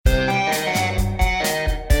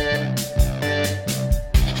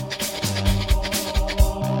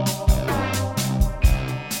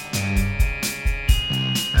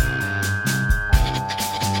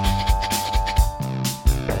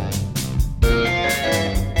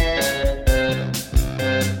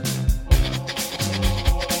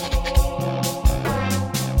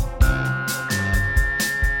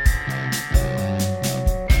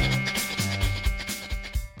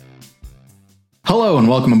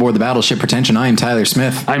welcome aboard the Battleship Pretension. I am Tyler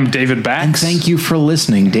Smith. I'm David Bax. And thank you for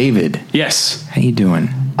listening, David. Yes. How you doing?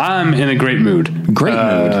 I'm in a great mood. Great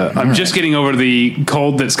mood. I'm just getting over the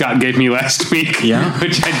cold that Scott gave me last week. Yeah?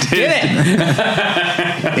 Which I did.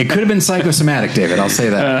 It could have been psychosomatic, David. I'll say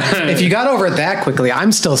that. If you got over it that quickly,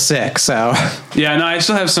 I'm still sick, so... Yeah, no, I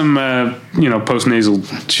still have some, post-nasal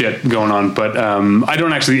shit going on, but I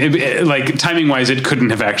don't actually... timing-wise, it couldn't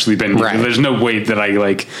have actually been... Right. There's no way that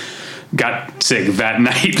I, got sick that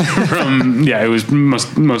night from... it was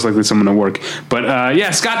most likely someone at work. But,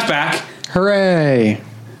 Scott's back. Hooray.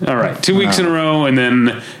 All right, 2 weeks in a row, and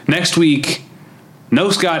then next week, no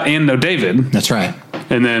Scott and no David. That's right.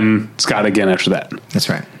 And then Scott again after that. That's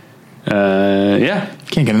right.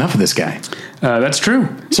 Can't get enough of this guy. That's true.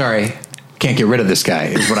 Sorry. Can't get rid of this guy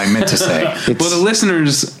is what I meant to say. Well, the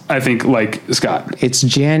listeners, I think, like Scott. It's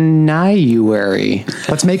January.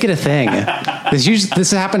 Let's make it a thing. This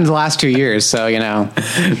happened the last 2 years, so,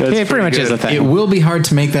 it pretty much is a thing. It will be hard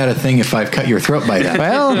to make that a thing if I've cut your throat by that.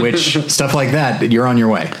 Well, which, stuff like that, you're on your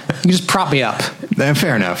way. You just prop me up.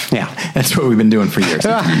 Fair enough. Yeah. That's what we've been doing for years.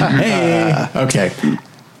 Hey. Okay.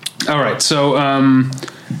 All right, so...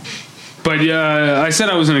 But I said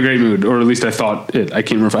I was in a great mood, or at least I thought it. I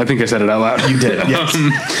can't remember. I think I said it out loud. You did, yes.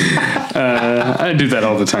 I do that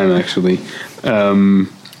all the time, actually.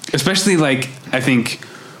 Especially, I think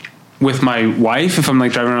with my wife, if I'm,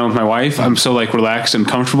 driving around with my wife, I'm so, relaxed and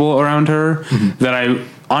comfortable around her that I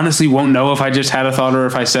honestly won't know if I just had a thought or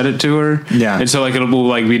if I said it to her. Yeah. And so, it'll,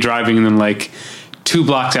 be driving, and then, 2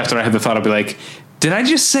 blocks after I had the thought, I'll be like... Did I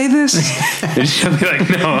just say this? And she'll be like,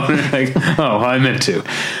 no. I'm oh, I meant to.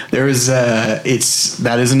 There is that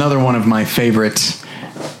is another one of my favorite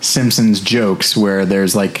Simpsons jokes where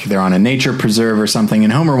there's they're on a nature preserve or something,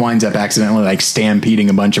 and Homer winds up accidentally stampeding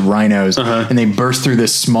a bunch of rhinos, and they burst through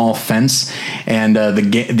this small fence, and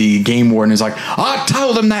the game warden is like, I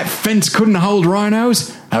told them that fence couldn't hold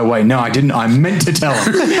rhinos. Oh wait, no, I didn't. I meant to tell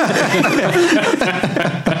them.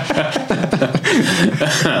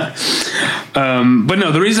 But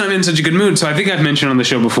no, the reason I'm in such a good mood, so I think I've mentioned on the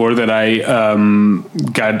show before that I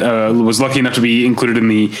was lucky enough to be included in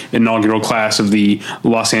the inaugural class of the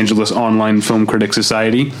Los Angeles Online Film Critics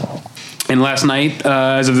Society. And last night,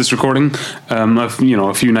 as of this recording, a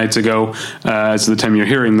few nights ago, as of the time you're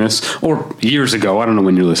hearing this, or years ago, I don't know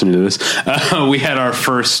when you're listening to this, we had our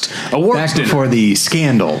first awards back dinner. Before the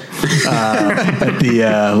scandal at the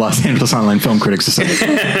Los Angeles Online Film Critics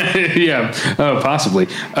Society. Yeah, possibly.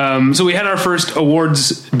 So we had our first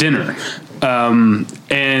awards dinner,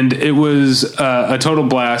 and it was a total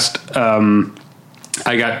blast. I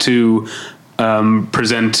got to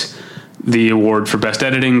present the award for best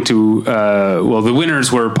editing to the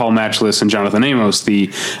winners were Paul Matchless and Jonathan Amos,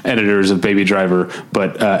 the editors of Baby Driver,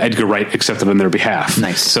 but Edgar Wright accepted on their behalf.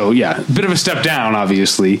 Nice. So a bit of a step down,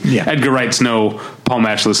 obviously. Yeah. Edgar Wright's no Paul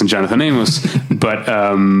Matchless and Jonathan Amos, but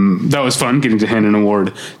that was fun getting to hand an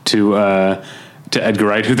award to Edgar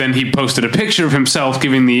Wright, who then he posted a picture of himself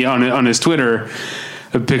giving on his Twitter.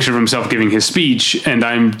 A picture of himself giving his speech, and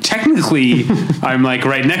I'm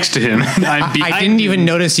right next to him. I didn't even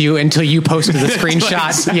notice you until you posted the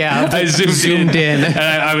screenshot. I zoomed in. And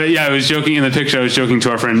I was joking in the picture. I was joking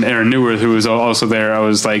to our friend Aaron Newworth, who was also there. I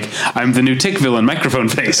was like, I'm the new Tick villain, microphone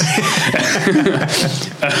face. So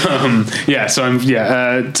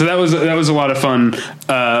that was a lot of fun.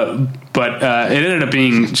 But it ended up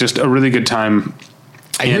being just a really good time.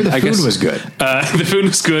 I hear the food was good. The food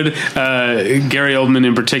was good. Gary Oldman,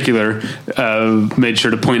 in particular, made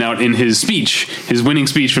sure to point out in his speech, his winning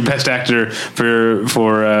speech for Best Actor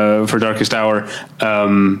for Darkest Hour,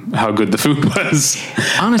 how good the food was.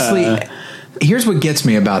 Honestly, here's what gets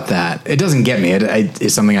me about that. It doesn't get me.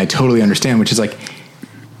 It's something I totally understand, which is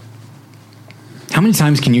how many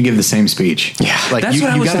times can you give the same speech? Yeah, that's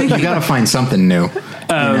what I was thinking. You got to find something new.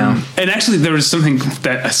 And actually, there was a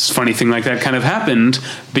funny thing like that kind of happened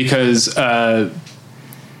because so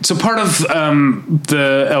part of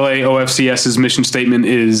the LAOFCS's mission statement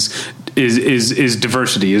is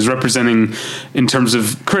diversity, is representing in terms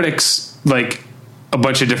of critics a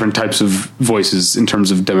bunch of different types of voices in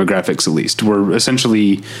terms of demographics. At least we're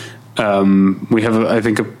essentially we have I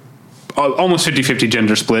think almost 50-50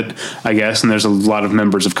 gender split, I guess, and there's a lot of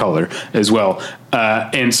members of color as well.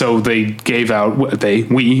 And so we gave out a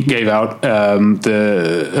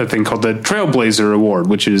thing called the Trailblazer Award,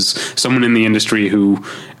 which is someone in the industry who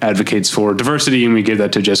advocates for diversity, and we gave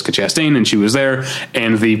that to Jessica Chastain, and she was there.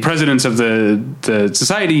 And the presidents of the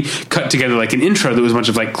society cut together an intro that was a bunch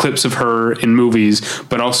of clips of her in movies,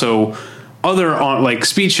 but also other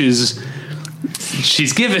speeches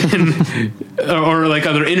she's given, or like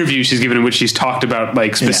other interviews she's given in which she's talked about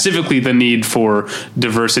like specifically the need for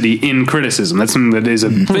diversity in criticism. That's something that is a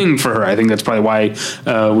thing for her. I think that's probably why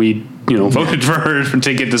we voted for her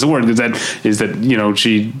to get this award. Is that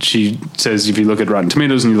she says if you look at Rotten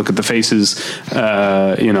Tomatoes and you look at the faces,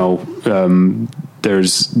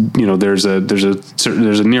 there's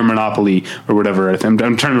a near monopoly or whatever. I'm trying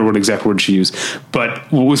to remember what exact word she used.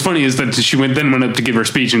 But what was funny is that she went up to give her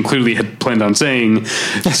speech and clearly had planned on saying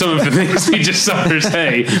some of the things we just saw her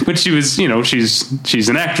say. But she was, she's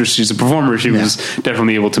an actress, she's a performer. She was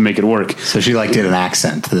definitely able to make it work. So she did an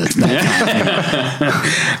accent. Friends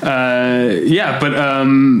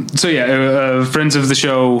of the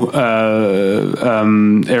show,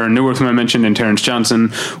 Aaron Newworth, whom I mentioned, and Terrence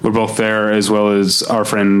Johnson were both there, as well as our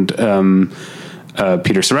friend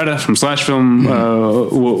Peter Soretta from Slash Film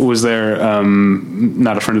was there.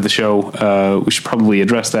 Not a friend of the show. We should probably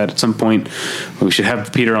address that at some point. We should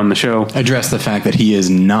have Peter on the show. Address the fact that he is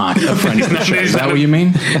not a friend of the show. Is that what you mean?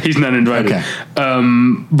 He's not invited. Okay.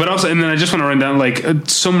 But also, and then I just want to run down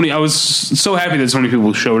I was so happy that so many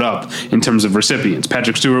people showed up in terms of recipients.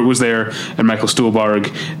 Patrick Stewart was there, and Michael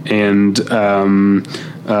Stuhlbarg, and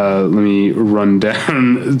let me run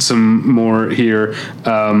down some more here.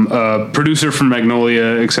 A producer from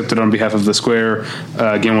Magnolia accepted on behalf of The Square.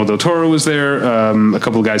 Guillermo del Toro was there. A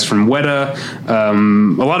couple of guys from Weta.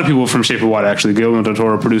 A lot of people from Shape of Water, actually. Guillermo del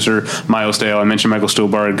Toro, producer. Miles Dale. I mentioned Michael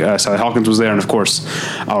Stuhlbarg. Sally Hawkins was there. And, of course,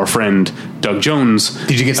 our friend Doug Jones.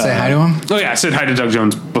 Did you get to say hi to him? Oh, yeah. I said hi to Doug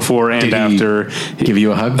Jones before and after. Give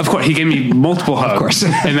you a hug? Of course. He gave me multiple hugs. Of course.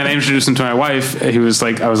 And then I introduced him to my wife. I was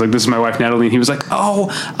like, this is my wife, Natalie. And he was like, oh,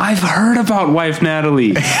 I've heard about wife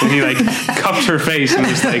Natalie. And he cupped her face and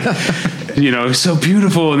was like, so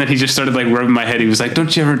beautiful. And then he just started rubbing my head. He was like,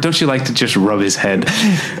 don't you like to just rub his head?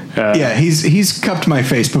 Yeah, he's cupped my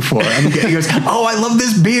face before. And he goes, oh, I love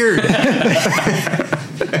this beard.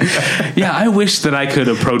 Yeah, I wish that I could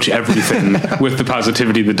approach everything with the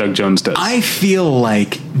positivity that Doug Jones does. I feel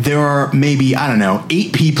like there are maybe,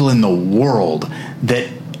 8 people in the world that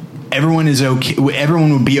everyone is okay.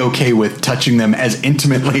 Everyone would be okay with touching them as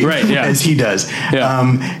intimately as he does.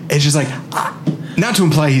 Yeah. It's just not to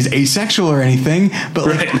imply he's asexual or anything, but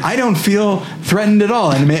I don't feel threatened at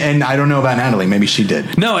all. And I don't know about Natalie. Maybe she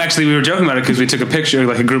did. No, actually, we were joking about it because we took a picture,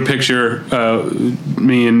 a group picture,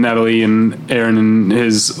 me and Natalie and Aaron and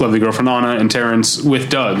his lovely girlfriend Anna and Terrence with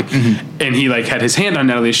Doug, and he had his hand on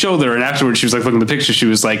Natalie's shoulder, and afterwards she was looking at the picture. She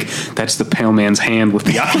was like, "That's the pale man's hand with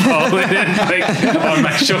the eyeball in it, on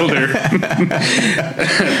my shoulder."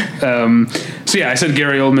 So yeah, I said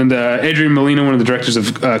Gary Oldman. Adrian Molina, one of the directors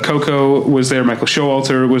of Coco, was there. Michael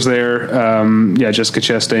Showalter was there. Jessica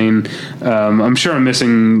Chastain. I'm sure I'm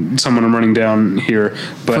missing someone I'm running down here.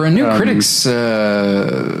 But for a new critics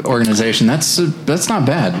organization, that's not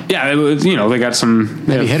bad. Yeah, they got some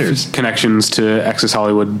heavy hitters, connections to Access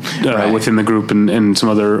Hollywood within the group, and some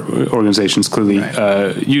other organizations clearly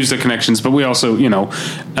use the connections. But we also,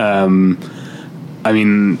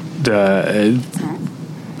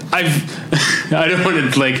 I don't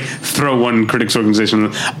want to throw one critics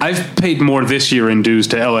organization. I've paid more this year in dues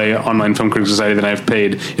to LA Online Film Critics Society than I've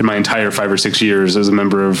paid in my entire 5 or 6 years as a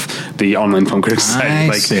member of the Online Film Critics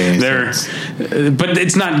Society. But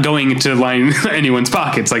it's not going to line anyone's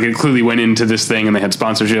pockets. It clearly went into this thing, and they had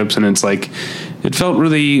sponsorships, and it's it felt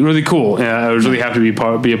really, really cool. I was really happy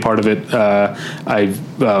to be a part of it. I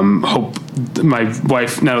hope my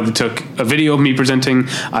wife Natalie took a video of me presenting.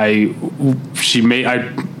 She made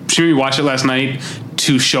me watch it last night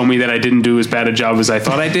to show me that I didn't do as bad a job as I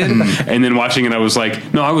thought I did. And then watching it, I was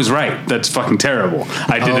like, no, I was right. That's fucking terrible.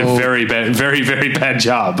 I did a very bad, very, very bad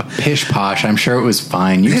job. Pish posh. I'm sure it was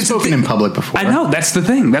fine. You've spoken in public before. I know. That's the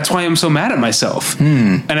thing. That's why I'm so mad at myself.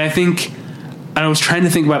 And I was trying to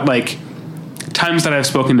think about times that I've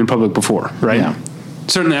spoken in public before, right? Yeah.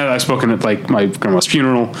 Certainly I've spoken at my grandma's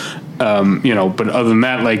funeral, but other than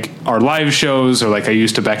that, our live shows, or I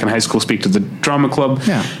used to back in high school speak to the drama club.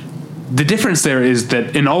 Yeah. The difference there is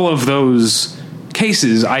that in all of those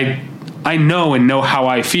cases, I know how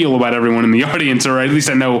I feel about everyone in the audience, or at least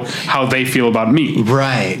I know how they feel about me.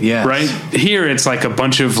 Right. Yeah. Right. Here, it's a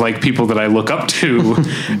bunch of people that I look up to,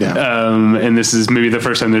 and this is maybe the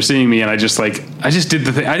first time they're seeing me, and I just did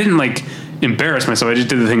the thing. I didn't embarrass myself. I just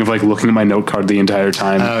did the thing of looking at my note card the entire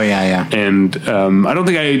time. Oh yeah. And I don't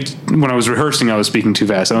think when I was rehearsing, I was speaking too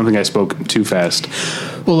fast. I don't think I spoke too fast.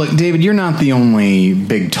 Well, look, David, you're not the only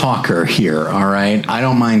big talker here. All right, I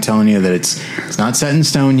don't mind telling you that it's not set in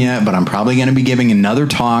stone yet, but I'm probably going to be giving another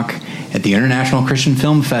talk at the International Christian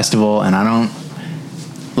Film Festival, and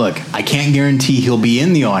I can't guarantee he'll be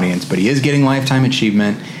in the audience, but he is getting lifetime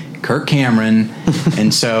achievement. Kirk Cameron,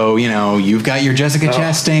 and so you've got your Jessica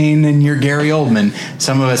Chastain and your Gary Oldman.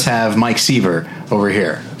 Some of us have Mike Seaver over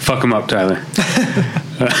here. Fuck him up, Tyler.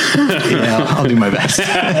 I'll do my best.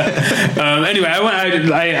 Anyway,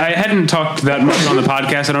 I hadn't talked that much on the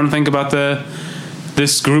podcast, I don't think, about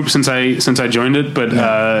this group since I joined it, but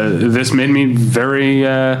this made me very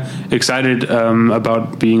excited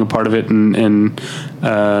about being a part of it and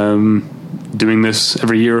doing this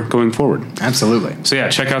every year going forward. Absolutely. So yeah,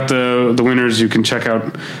 check out the winners. You can check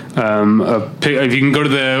out if you can go to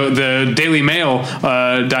the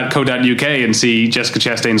dailymail.co.uk and see Jessica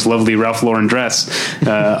Chastain's lovely Ralph Lauren dress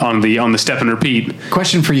on the step and repeat.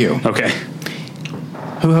 Question for you. Okay.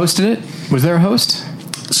 Who hosted it? Was there a host?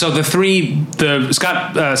 So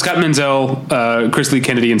Scott Menzel, Chris Lee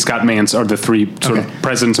Kennedy, and Scott Mance are the three sort of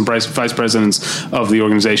presidents and vice presidents of the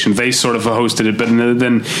organization. They sort of hosted it, but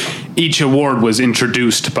then each award was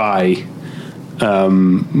introduced by a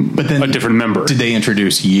different member. Did they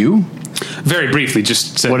introduce you? Very briefly,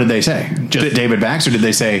 just said, what did they say? Just David Bax, or did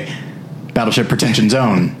they say Battleship Pretension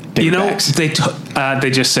Zone? David Bax? They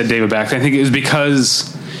just said David Bax. I think it was because.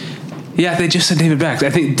 Yeah, they just said David Bax. I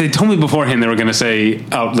think they told me beforehand they were going to say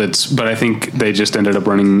outlets, but I think they just ended up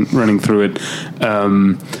running through it.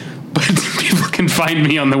 But people can find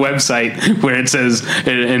me on the website where it says,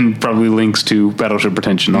 and probably links to Battleship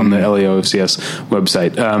Pretension on the LAOFCS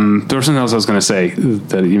website. There was something else I was going to say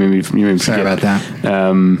that you made me forget. Sorry about that.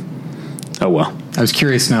 Oh well. I was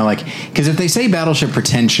curious to know, because if they say Battleship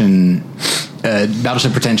Pretension's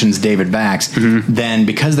David Bax, then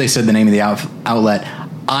because they said the name of the outlet,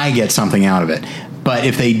 I get something out of it. But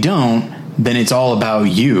if they don't, then it's all about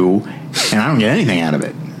you, and I don't get anything out of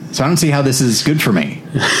it. So I don't see how this is good for me.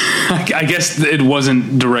 I guess it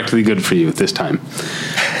wasn't directly good for you this time.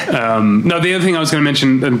 No, the other thing I was going to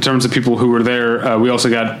mention in terms of people who were there, we also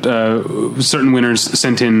got certain winners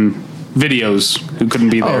sent in videos who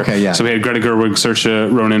couldn't be there. Oh, okay, yeah. So we had Greta Gerwig, Saoirse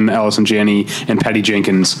Ronan, Allison Janney, and Patty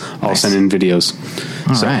Jenkins all sent in videos.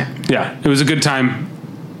 All right. Yeah, it was a good time.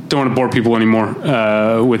 Don't want to bore people anymore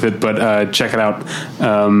with it, but check it out.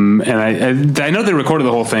 And I know they recorded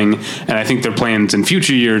the whole thing, and I think their plans in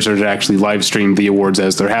future years are to actually live stream the awards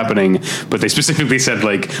as they're happening. But they specifically said,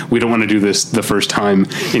 we don't want to do this the first time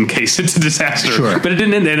in case it's a disaster. Sure. But it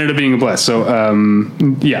didn't. It ended up being a blast. So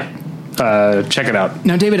check it out.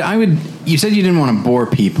 Now, David, you said you didn't want to bore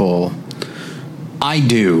people. I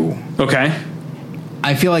do. Okay.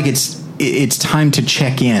 I feel like it's time to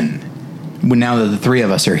check in. Now that the three of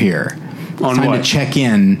us are here, it's time to check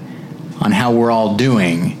in on how we're all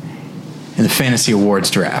doing in the Fantasy Awards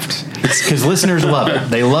draft, because listeners love it.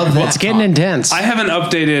 They love that. It's getting intense. I haven't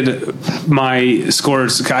updated my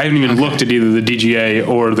scores. I haven't even looked at either the DGA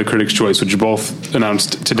or the Critics' Choice, which are both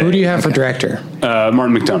announced today. Who do you have for director?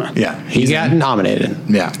 Martin McDonagh. Yeah, he got nominated.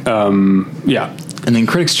 Yeah, yeah. And then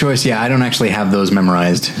Critics' Choice. Yeah, I don't actually have those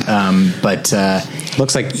memorized, but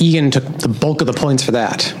looks like Egan took the bulk of the points for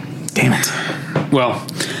that. Damn it. Well,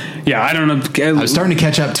 yeah, I don't know. I was starting to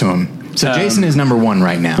catch up to him. So Jason is number one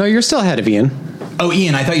right now. No, you're still ahead of Ian. Oh,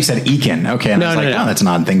 Ian. I thought you said Eakin. Okay. And I was like, oh, that's an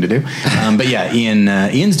odd thing to do. But yeah,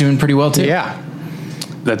 Ian's doing pretty well too. Yeah.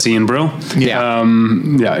 That's Ian Brill. Yeah.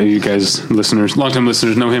 Yeah, you guys, longtime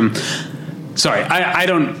listeners know him. Sorry, I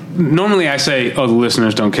don't. Normally I say, the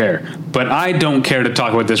listeners don't care. But I don't care to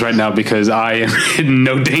talk about this right now because I am in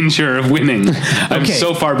no danger of winning. I'm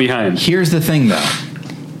so far behind. Here's the thing, though.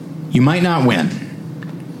 You might not win,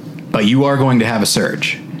 but you are going to have a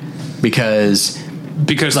surge. Because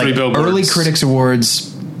Three Billboards. Early Critics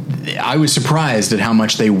Awards, I was surprised at how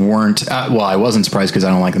much they weren't. I wasn't surprised because I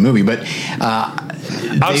don't like the movie, but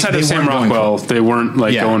outside of Sam Rockwell, they weren't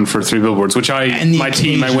going for Three Billboards, which I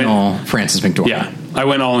went Frances McDormand. Yeah, I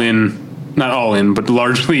went all in, not all in, but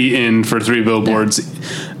largely in for Three Billboards. Yeah.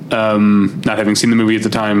 Not having seen the movie at the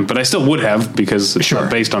time, but I still would have because it's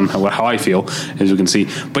not based on how I feel, as you can see.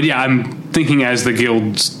 But yeah, I'm thinking as the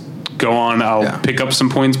guilds go on, I'll pick up some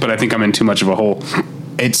points, but I think I'm in too much of a hole.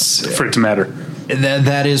 It's for it to matter.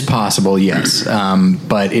 That is possible, yes.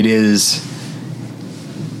 But it is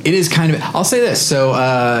kind of. I'll say this. So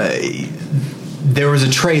there was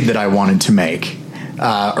a trade that I wanted to make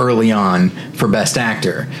early on for Best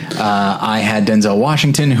Actor. I had Denzel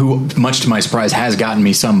Washington, who, much to my surprise, has gotten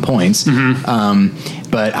me some points. Mm-hmm.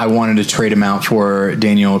 But I wanted to trade him out for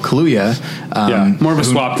Daniel Kaluuya. More of a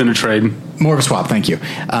swap than a trade. More of a swap, thank you.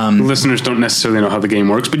 Listeners don't necessarily know how the game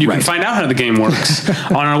works, but you can find out how the game works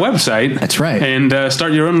on our website. That's right. And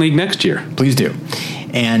start your own league next year. Please do.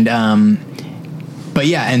 And but But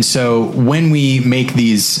yeah, and so when we make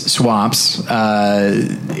these swaps,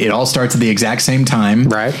 it all starts at the exact same time,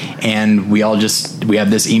 Right. And we have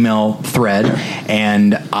this email thread,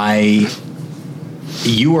 and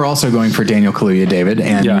you were also going for Daniel Kaluuya, David,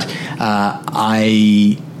 and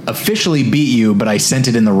I officially beat you, but I sent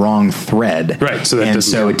it in the wrong thread. Right, so that and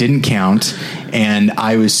doesn't so count. it didn't count. And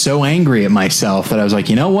I was so angry at myself that I was like,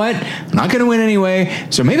 you know what? I'm not going to win anyway,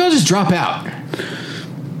 so maybe I'll just drop out.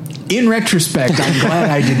 In retrospect, I'm glad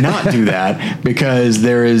I did not do that, because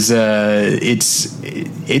there is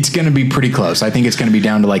it's going to be pretty close. I think it's going to be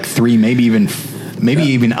down to like 3, maybe even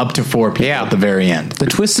up to 4 people at the very end. The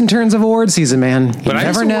twists and turns of award season, man. You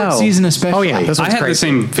never know. Award season especially. Oh yeah, this I one's had crazy. the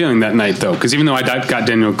same feeling that night, though, because even though I got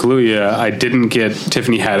Daniel Kaluuya, I didn't get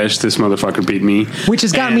Tiffany Haddish. This motherfucker beat me. Which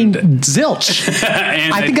has got me zilch.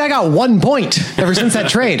 And I think I got 1 point ever since that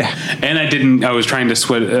trade. And I was trying to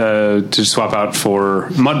swap out for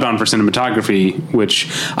Mudbound for cinematography, which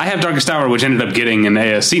I have Darkest Hour, which ended up getting an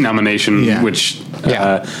ASC nomination, which is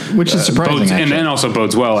surprising, bodes, actually. and also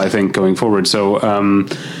bodes well, I think, going forward. So,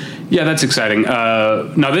 yeah, that's exciting.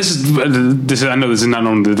 Now, this is I know this is not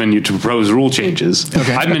only the venue to propose rule changes.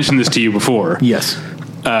 Okay. I've mentioned this to you before. Yes.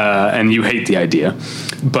 And you hate the idea,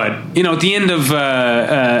 but at the end of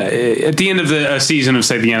the season of,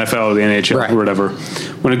 say, the NFL or the NHL or whatever,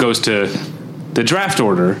 when it goes to the draft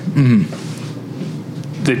order,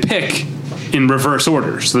 they pick in reverse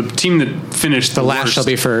order. So the team that finished The last worst, shall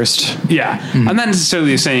be first. Yeah, I'm not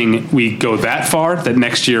necessarily saying we go that far that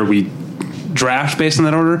next year we draft based on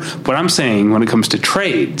that order, but I'm saying when it comes to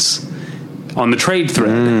trades on the trade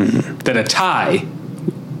thread, that a tie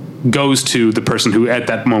goes to the person who at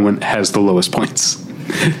that moment has the lowest points.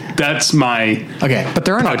 That's my But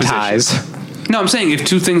there are no proposition. ties. No, I'm saying if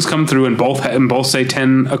two things come through and both say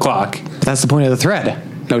 10 o'clock, That's the point of the thread.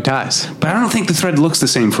 No ties. but I don't think the thread looks the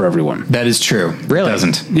same for everyone. That is true. Really? It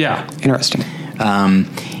doesn't. Yeah. Interesting.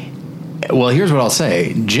 Well, here's what I'll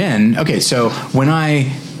say. Jen, okay, so when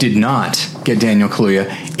I did not get Daniel Kaluuya,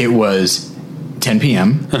 it was 10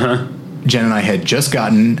 p.m. Jen and I had just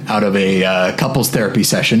gotten out of a couples therapy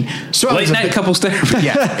session. So I Late was a night bit- couples therapy.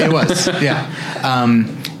 Yeah, it was. Yeah.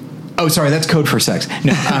 Oh, sorry, that's code for sex.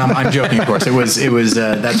 No, I'm joking, of course. It was.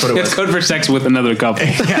 That's what it It's was. code for sex with another couple.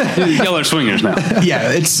 Y'all are swingers now.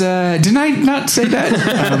 Yeah, it's. Didn't I not say that?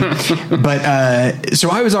 So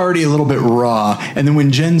I was already a little bit raw, and then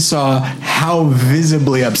when Jen saw how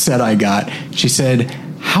visibly upset I got, she said,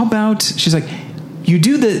 "How about?" She's like, "You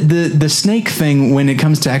do the snake thing when it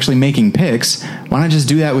comes to actually making picks. Why not just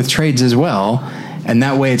do that with trades as well? And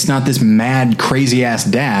that way, it's not this mad, crazy ass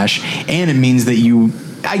dash, and it means that you."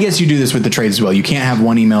 I guess you do this with the trades as well. You can't have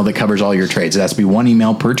one email that covers all your trades. It has to be one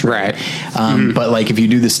email per trade. Right. But like if you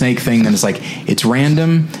do the snake thing, then it's like it's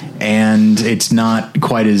random and it's not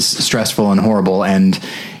quite as stressful and horrible. And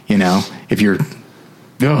if you're,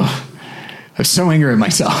 I'm so angry at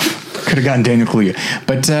myself. Could have gotten Daniel Kaluuya,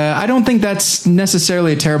 but I don't think that's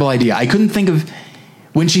necessarily a terrible idea. I couldn't think of.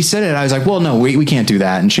 When she said it, I was like, well, no, we can't do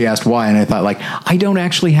that. And she asked why, and I thought, like, I don't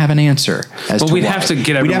actually have an answer as to we'd why. have to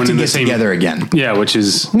get We'd have everyone to in the get same- together again. Yeah, which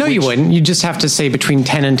is... No, you wouldn't. You just have to say between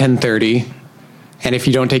 10 and 10:30. And if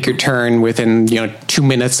you don't take your turn within 2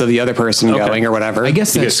 minutes of the other person going or whatever. I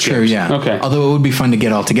guess You that's get true, skipped. yeah. Okay. Although it would be fun to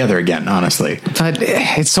get all together again, honestly. But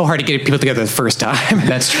it's so hard to get people together the first time.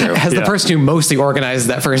 That's true. As the Yeah. person who mostly organized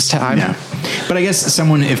that first time. Yeah. But I guess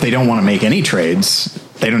someone, if they don't want to make any trades,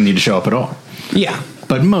 they don't need to show up at all. Yeah.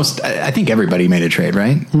 But I think everybody made a trade,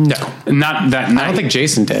 right? No. Not that night. I don't think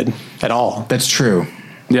Jason did at all. That's true.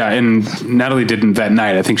 Yeah, and Natalie didn't that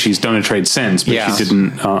night. I think she's done a trade since, but Yeah. she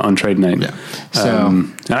didn't on trade night. Yeah. So-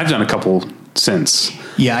 and I've done a couple since.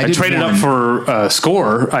 Yeah, I did traded one. up for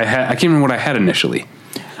Score. I can't remember what I had initially.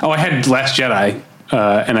 Oh, I had Last Jedi,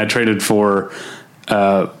 and I traded for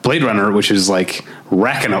Blade Runner, which is like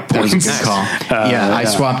racking up points. Good call. I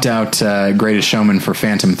swapped out Greatest Showman for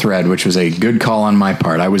Phantom Thread, which was a good call on my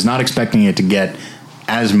part. I was not expecting it to get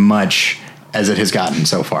as much as it has gotten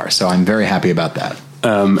so far, so I'm very happy about that.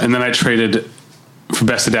 And then I traded for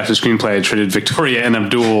Best Adapted Screenplay. I traded Victoria and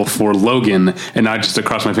Abdul for Logan, and I just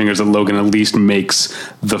cross my fingers that Logan at least makes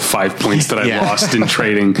the 5 points that I Yeah. lost in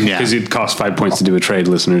trading, because it cost 5 points to do a trade,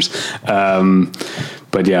 listeners.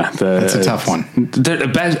 But yeah, That's a tough one. The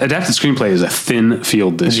Adapted Screenplay is a thin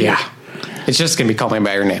field this year. Yeah. It's just going to be calling me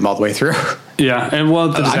by your name all the way through. Yeah, and well,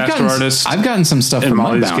 the Disaster Artist. I've gotten some stuff and from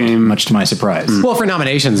Molly's Mudbound, Game. much to my surprise. Well, for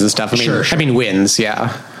nominations and stuff. Sure. I mean, wins,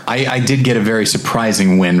 yeah. I did get a very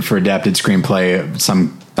surprising win for adapted screenplay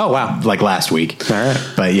Oh, wow. like last week. All right.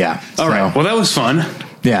 But yeah. All right. Well, that was fun.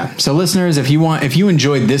 Yeah. So listeners, if you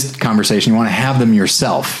enjoyed this conversation, you want to have them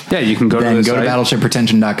yourself. Yeah, you can go to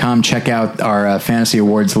battleshippretension.com, check out our Fantasy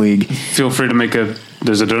Awards League. Feel free to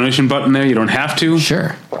there's a donation button there. You don't have to.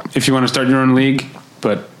 Sure. If you want to start your own league,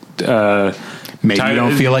 but maybe you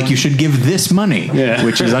don't feel like you should give this money,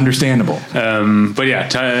 which is understandable. But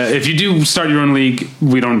yeah, if you do start your own league,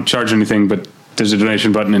 we don't charge anything, but there's a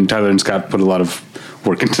donation button, and Tyler and Scott put a lot of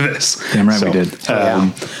work into this. Damn right we did.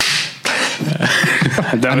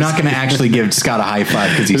 I'm not going to actually give Scott a high five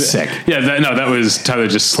because he's sick. Yeah, that was Tyler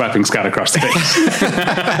just slapping Scott across the face.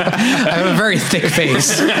 I have a very thick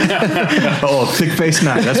face. Thick face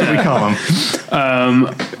nine. That's what we call him.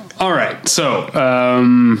 All right, so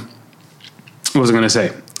what was I going to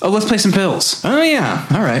say? Oh, let's play some pills. Oh yeah.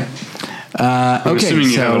 All right. I'm assuming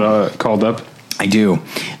you have it called up. I do.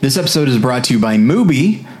 This episode is brought to you by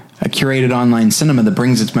Mubi, a curated online cinema that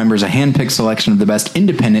brings its members a hand-picked selection of the best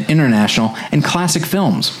independent, international, and classic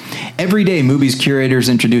films. Every day, Mubi's curators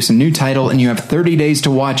introduce a new title, and you have 30 days to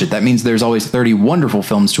watch it. That means there's always 30 wonderful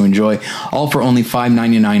films to enjoy, all for only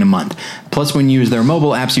 $5.99 a month. Plus, when you use their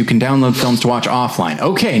mobile apps, you can download films to watch offline.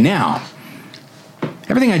 Okay, now,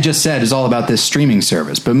 everything I just said is all about this streaming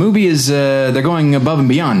service, but Mubi is, they're going above and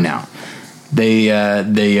beyond now. They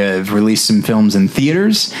have released some films in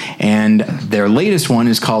theaters, and their latest one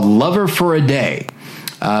is called Lover for a Day,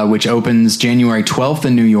 which opens January 12th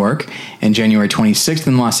in New York and January 26th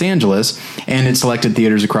in Los Angeles, and it selected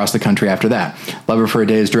theaters across the country after that. Lover for a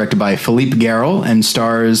Day is directed by Philippe Garrel and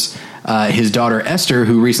stars his daughter Esther,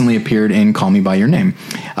 who recently appeared in Call Me by Your Name.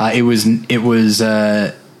 It was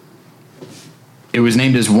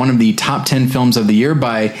named as one of the top 10 films of the year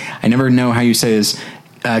by, I never know how you say this,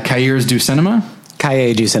 Cahiers du Cinema?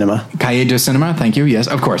 Cahiers du Cinema. Cahiers du Cinema, thank you. Yes,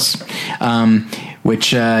 of course.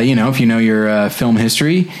 Which, if you know your film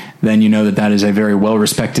history, then you know that is a very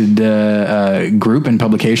well-respected group and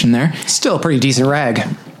publication there. Still a pretty decent rag.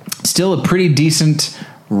 Still a pretty decent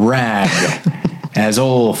rag. As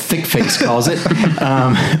old Thickface calls it.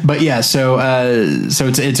 But yeah, so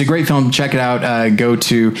it's a great film. Check it out.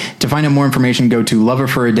 To find out more information, go to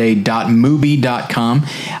loverforaday.mubi.com.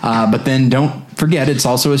 But then don't forget, it's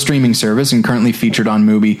also a streaming service, and currently featured on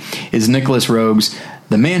Mubi is Nicholas Roeg's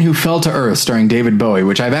The Man Who Fell to Earth, starring David Bowie,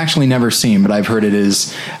 which I've actually never seen, but I've heard it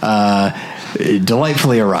is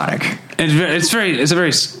delightfully erotic. It's a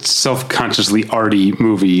very self-consciously arty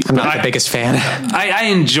movie. I'm not the biggest fan. I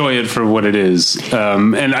enjoy it for what it is,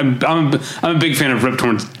 and I'm a big fan of Rip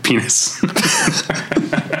Torn's penis.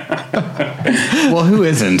 Well, who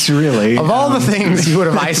isn't, really? Of all the things you would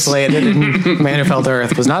have isolated in Man Who Fell to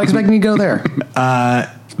Earth, was not expecting you to go there.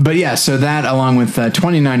 But yeah, so that along with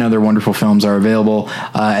 29 other wonderful films are available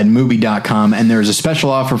at Mubi.com, and there's a special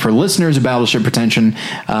offer for listeners of Battleship Pretension,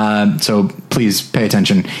 so please pay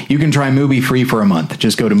attention. You can try Mubi free for a month.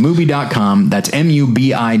 Just go to Mubi.com, that's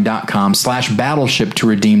MUBI.com/Battleship to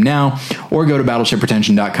redeem now, or go to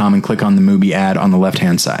BattleshipPretension.com and click on the Mubi ad on the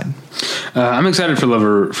left-hand side. I'm excited for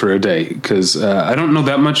Lover for a Day, because I don't know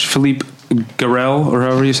that much Philippe Garrel, or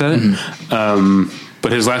however you said it. Mm-hmm.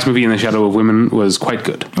 But his last movie, In the Shadow of Women, was quite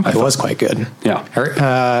good. Okay. It was quite good. Yeah.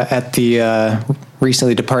 At the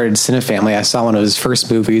recently departed Cinefamily, I saw one of his first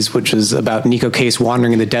movies, which was about Nico Case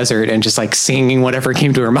wandering in the desert and just like singing whatever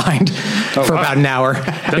came to her mind for about an hour.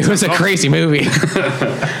 It was a crazy movie.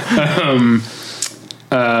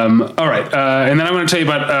 All right. And then I want to tell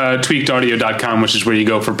you about tweakedaudio.com, which is where you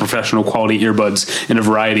go for professional quality earbuds in a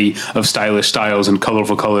variety of stylish styles and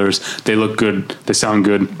colorful colors. They look good. They sound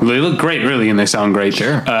good. They look great, really, and they sound great.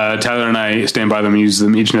 Sure. Tyler and I stand by them and use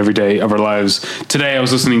them each and every day of our lives. Today I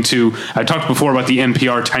was listening to, I talked before about the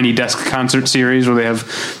NPR Tiny Desk concert series, where they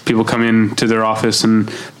have people come in to their office and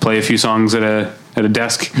play a few songs at a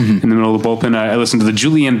desk in the middle of the bullpen. I listened to the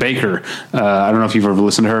Julianne Baker. I don't know if you've ever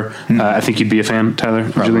listened to her. I think you'd be a fan, Tyler,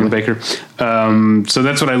 of Julianne Baker. So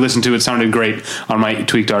that's what I listened to. It sounded great on my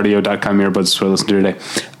tweakedaudio.com earbuds, so I listened to today.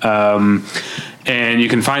 And you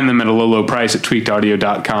can find them at a low price at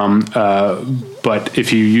tweakedaudio.com. But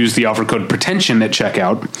if you use the offer code PRETENSION at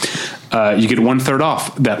checkout, you get 1/3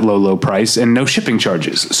 off that low price and no shipping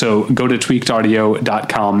charges. So go to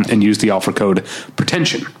tweakedaudio.com and use the offer code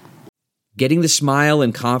PRETENSION. Getting the smile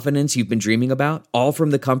and confidence you've been dreaming about, all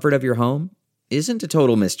from the comfort of your home, isn't a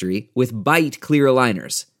total mystery with Byte clear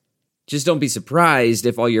aligners. Just don't be surprised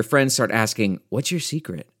if all your friends start asking, "What's your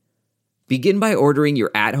secret?" Begin by ordering your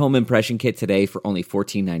at-home impression kit today for only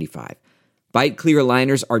 $14.95. Byte clear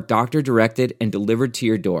aligners are doctor-directed and delivered to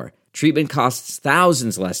your door. Treatment costs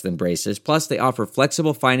thousands less than braces, plus they offer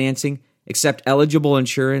flexible financing, accept eligible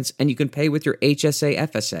insurance, and you can pay with your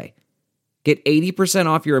HSA/FSA. Get 80%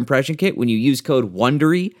 off your impression kit when you use code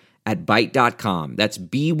WONDERY at Byte.com. That's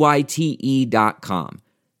BYTE.com.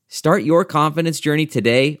 Start your confidence journey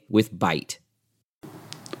today with Byte.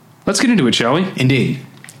 Let's get into it, shall we? Indeed.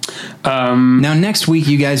 Now, next week,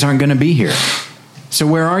 you guys aren't going to be here. So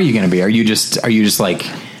where are you going to be? Are you just like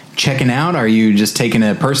checking out? Are you just taking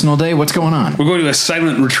a personal day? What's going on? We're going to a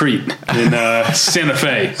silent retreat in Santa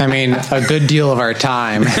Fe. I mean, a good deal of our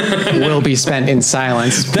time will be spent in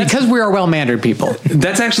silence because we are well-mannered people.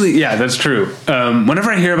 That's actually, yeah, that's true.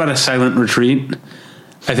 Whenever I hear about a silent retreat,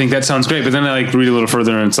 I think that sounds great. But then I like read a little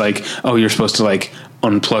further and it's like, oh, you're supposed to like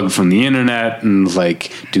unplug from the internet and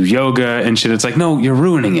like do yoga and shit. It's like, no, you're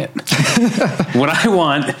ruining it. What I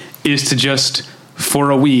want is to just,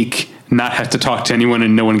 for a week, not have to talk to anyone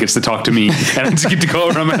and no one gets to talk to me and I just get to go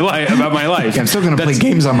around about my life. I'm still going to play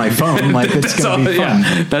games on my phone. Like, it's going to be fun.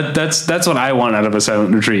 Yeah, that's what I want out of a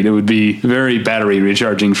silent retreat. It would be very battery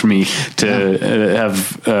recharging for me to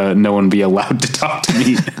have no one be allowed to talk to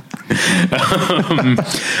me.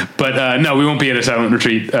 But no, we won't be at a silent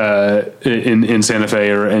retreat in Santa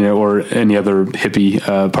Fe or any other hippie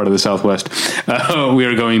part of the Southwest. We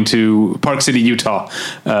are going to Park City, Utah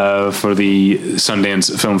for the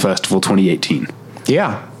Sundance Film Festival 2018.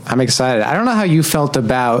 Yeah, I'm excited. I don't know how you felt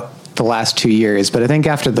about the last 2 years, but I think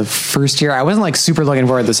after the first year, I wasn't like super looking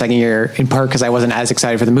forward to the second year, in part because I wasn't as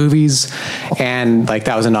excited for the movies, and like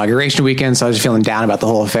that was inauguration weekend, so I was just feeling down about the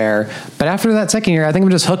whole affair. But after that second year, I think I'm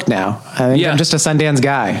just hooked now. I think I'm just a Sundance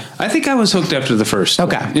guy. I think I was hooked after the first.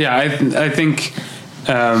 Okay. Yeah, I think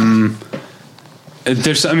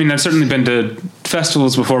there's, I mean, I've certainly been to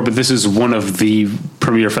festivals before, but this is one of the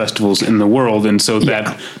premier festivals in the world, and so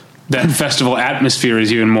that festival atmosphere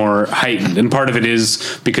is even more heightened. And part of it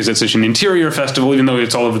is because it's such an interior festival, even though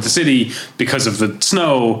it's all over the city because of the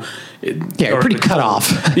snow. You're pretty cut off.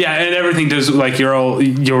 Yeah, and everything does, like, you're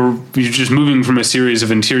just moving from a series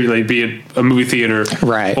of interior, like, be it a movie theater,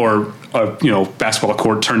 right, or a basketball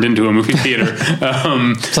court turned into a movie theater.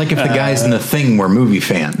 It's like if the guys in The Thing were movie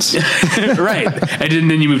fans. Right. And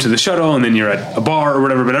then you move to the shuttle and then you're at a bar or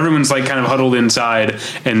whatever, but everyone's like kind of huddled inside,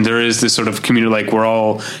 and there is this sort of community, like we're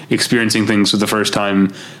all experiencing things for the first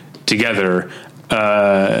time together.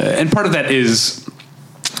 And part of that is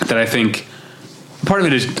that I think part of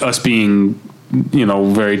it is us being,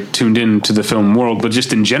 very tuned in to the film world, but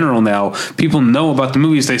just in general now, people know about the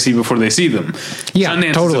movies they see before they see them. Yeah,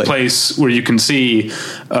 Sundance totally. is a place where you can see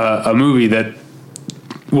a movie that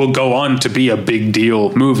will go on to be a big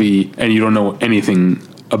deal movie, and you don't know anything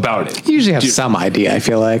about it. You usually have some idea, I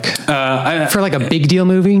feel like. For like a big deal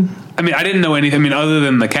movie? I mean, I didn't know anything. I mean, other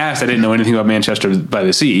than the cast, I didn't know anything about Manchester by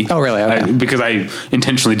the Sea. Oh, really? Okay. Because I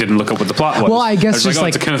intentionally didn't look up what the plot was. Well, I guess was just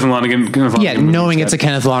it's a Kenneth Lonergan yeah, movie knowing instead. it's a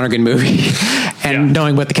Kenneth Lonergan movie and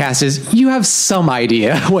knowing what the cast is, you have some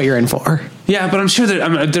idea what you're in for. Yeah, but I'm sure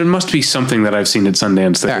that there must be something that I've seen at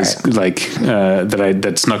Sundance that is like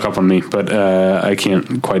that snuck up on me, but I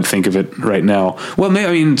can't quite think of it right now. Well, maybe,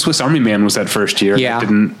 I mean, Swiss Army Man was that first year. Yeah. I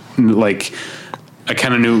didn't like. I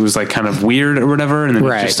kind of knew it was like kind of weird or whatever, and then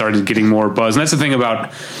it just started getting more buzz. And that's the thing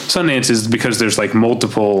about Sundance, is because there's like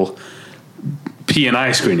multiple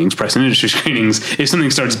P&I screenings, press and industry screenings. If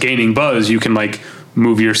something starts gaining buzz, you can like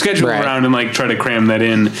move your schedule around and like try to cram that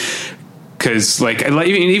in. Because like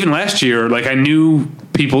even last year, like I knew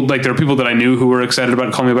people, like there were people that I knew who were excited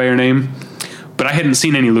about Call Me by Your Name, but I hadn't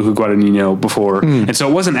seen any Luca Guadagnino before, and so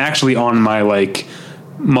it wasn't actually on my like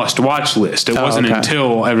must-watch list. It wasn't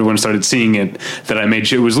until everyone started seeing it that I made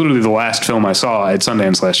sure. It was literally the last film I saw at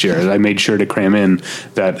Sundance last year. I made sure to cram in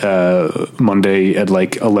that Monday at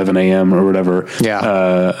like 11 a.m. or whatever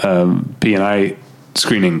P&I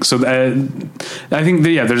screening. So I think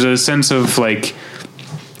that, there's a sense of like,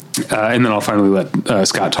 and then I'll finally let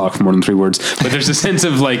Scott talk for more than 3 words, but there's a sense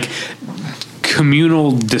of like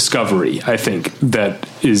communal discovery, I think, that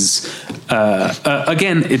is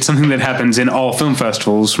again, it's something that happens in all film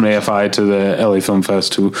festivals, from AFI to the LA Film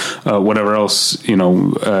Fest to whatever else you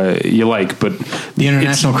like. But the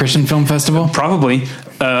International Christian Film Festival, probably.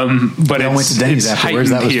 But I went to Denny's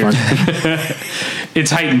afterwards. That was here. fun.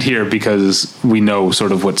 It's heightened here because we know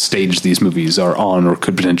sort of what stage these movies are on or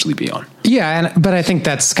could potentially be on. Yeah, but I think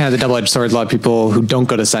that's kind of the double-edged sword. A lot of people who don't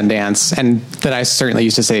go to Sundance, and that I certainly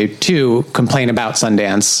used to say too, complain about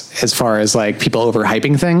Sundance as far as like people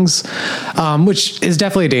overhyping things, which is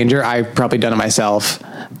definitely a danger. I've probably done it myself.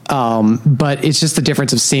 But it's just the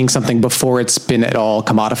difference of seeing something before it's been at all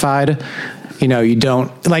commodified. You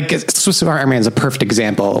don't like Swiss Army Man is a perfect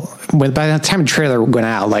example. By the time the trailer went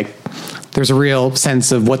out, like there's a real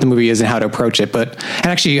sense of what the movie is and how to approach it. And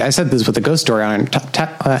actually, I said this with the Ghost Story on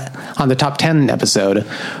the Top 10 episode,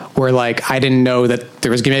 where like I didn't know that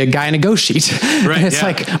there was going to be a guy in a ghost sheet. Right, And it's yeah.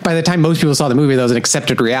 like by the time most people saw the movie, that was an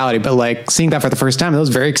accepted reality. But like seeing that for the first time, that was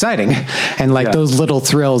very exciting. And like those little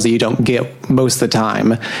thrills that you don't get most of the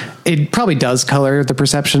time, it probably does color the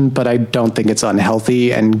perception, but I don't think it's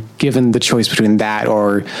unhealthy. And given the choice between that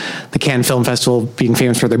or the Cannes Film Festival being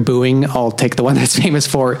famous for their booing, I'll take the one that's famous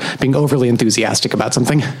for being overly enthusiastic about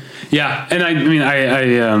something. Yeah, and I mean,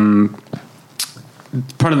 I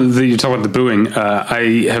part of the you talk about the booing.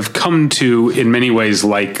 I have come to, in many ways,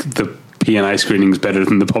 like the P&I screenings better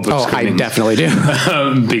than the public Oh, screenings. I definitely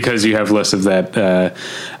do. Because you have less of that.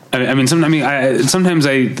 Sometimes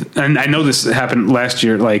I know this happened last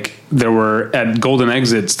year. Like there were at Golden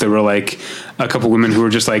Exits, there were like a couple women who were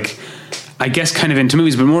just like, I guess kind of into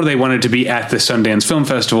movies, but more they wanted to be at the Sundance Film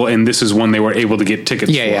Festival, and this is one they were able to get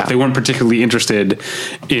tickets for. Yeah. They weren't particularly interested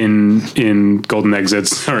in Golden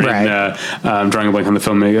Exits or Right. in I'm drawing a blank on the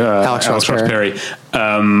film Alex Ross Perry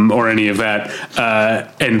or any of that.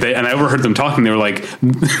 And I overheard them talking. They were like so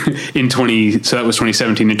that was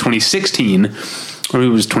 2017. In 2016. Or maybe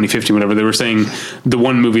it was 2015, whatever. They were saying the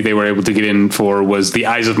one movie they were able to get in for was The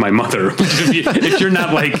Eyes of My Mother. If you're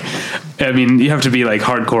not like, I mean, you have to be like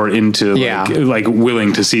hardcore into like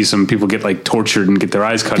willing to see some people get like tortured and get their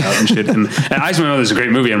eyes cut out and shit. And Eyes of My Mother is a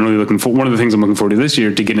great movie. I'm really looking for. One of the things I'm looking forward to this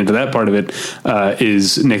year to get into that part of it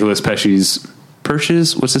is Nicholas Pesci's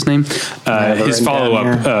what's his name? His follow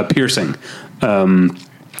up, Piercing.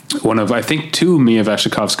 One of I think 2 Mia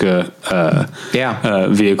Wasikowska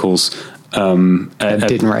vehicles. I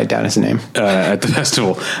didn't write down his name at the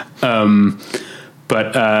festival.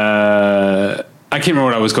 But I can't remember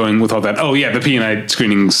what I was going with all that. Oh yeah, the P&I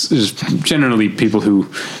screenings is generally people who,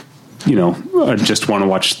 you know, just want to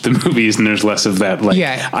watch the movies, and there's less of that. Like,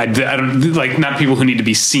 I don't like not people who need to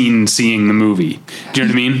be seen seeing the movie. Do you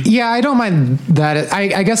know what I mean? Yeah, I don't mind that.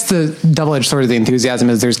 I guess the double-edged sword of the enthusiasm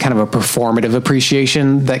is there's kind of a performative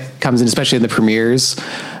appreciation that comes in, especially in the premieres,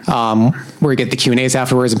 where you get the Q&As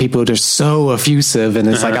afterwards, and people are just so effusive, and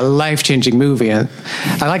it's like a life-changing movie. And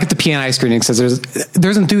I like at the P&I screening because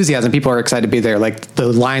there's enthusiasm. People are excited to be there. Like the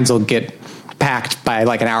lines will get packed by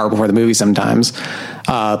like an hour before the movie sometimes.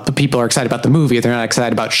 But people are excited about the movie. They're not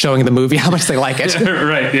excited about showing the movie, how much they like it.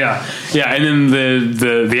 Right. Yeah. Yeah. And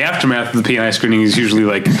then the aftermath of the P&I screening is usually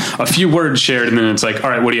like a few words shared, and then it's like,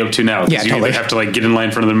 all right, what are you up to now? Yeah, you totally. either have to like get in line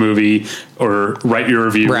in front of the movie or write your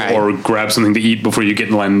review, or grab something to eat before you get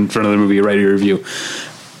in line in front of the movie or write your review.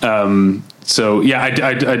 So yeah,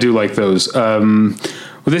 I do like those.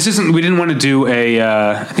 Well, this isn't. We didn't want to do a.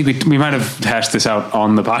 I think we might have hashed this out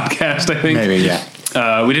on the podcast. I think Maybe,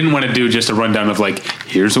 yeah. We didn't want to do just a rundown of like,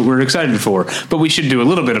 here's what we're excited for, but we should do a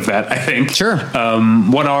little bit of that, I think. Sure.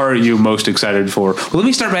 What are you most excited for? Well, let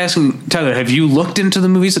me start by asking Tyler, have you looked into the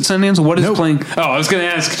movies at Sundance? What is playing? Oh, I was going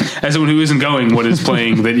to ask, as someone who isn't going, what is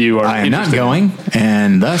playing that you are I am not going,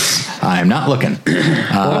 and thus I am not looking.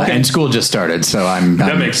 And school just started, so I'm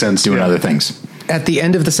makes sense, doing yeah. other things. At the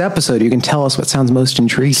end of this episode, you can tell us what sounds most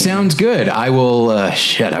intriguing. Sounds good. I will.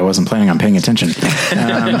 Shit, I wasn't planning on paying attention.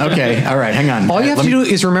 Okay, all right, hang on. All you have to do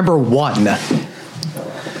is remember one.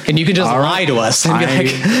 And you can just lie to us. And be like,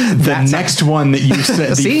 the next one that you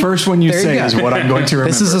said, the first one you say is what I'm going to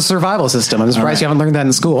remember. This is a survival system. I'm surprised you haven't learned that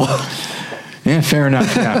in school. Yeah, fair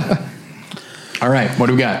enough. Yeah. All right, what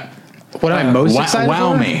do we got? What am I most excited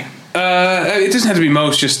wow for? me. It doesn't have to be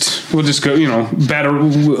most. We'll just go. You know,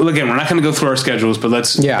 again, we're not going to go through our schedules, but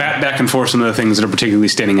let's bat back and forth some of the things that are particularly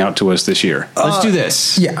standing out to us this year. Let's do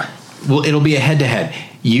this. Yeah. Well, it'll be a head-to-head.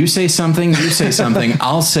 You say something, you say something.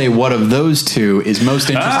 I'll say what of those two is most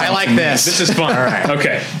interesting. I like this. This is fun. All right.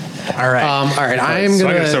 Okay. All right. All right. I'm So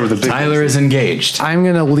I going gotta start with to. the big Tyler ones. is engaged. I'm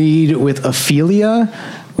going to lead with Ophelia,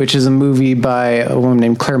 which is a movie by a woman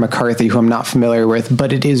named Claire McCarthy, who I'm not familiar with,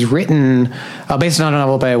 but it is written based on a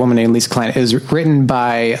novel by a woman named Lisa Klein. It is written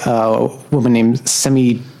by a woman named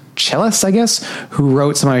Semi Chelis, I guess, who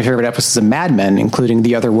wrote some of my favorite episodes of Mad Men, including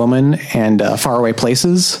The Other Woman and Faraway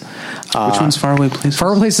Places. Which one's Faraway Places?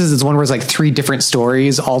 Faraway Places is one where it's like 3 different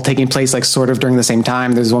stories all taking place like sort of during the same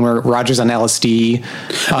time. There's one where Roger's on LSD.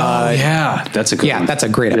 Yeah, that's a good one. Yeah, that's a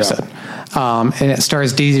great episode. And it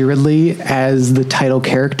stars Daisy Ridley as the title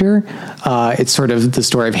character. It's sort of the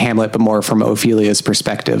story of Hamlet, but more from Ophelia's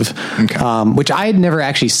perspective, which I had never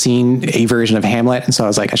actually seen a version of Hamlet. And so I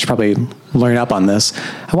was like, I should probably learn up on this.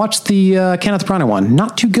 I watched the Kenneth Branagh one.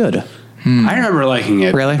 Not too good. I remember liking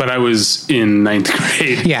it, Really? but I was in 9th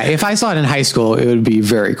grade. Yeah, if I saw it in high school, it would be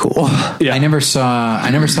very cool. Yeah. I never saw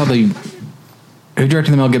the. Who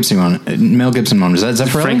directed the Mel Gibson one? Mel Gibson one, was that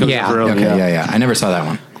Zeffirelli? Franco Yeah. Zeffirelli, Okay, yeah. I never saw that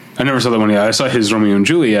one. I never saw that one. Yeah, I saw his Romeo and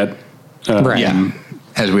Juliet. Right. Yeah,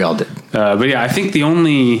 as we all did. But yeah, I think the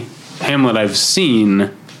only Hamlet I've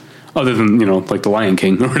seen other than, like The Lion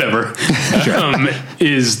King or whatever,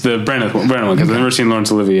 is the Brandon one, because I've never seen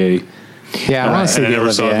Laurence Olivier. Yeah, I want to see and I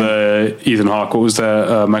never saw the Ethan Hawke. What was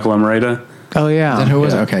that? Michael Amareda? Oh, yeah. Is that who it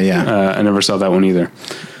was? Okay, yeah. I never saw that one either.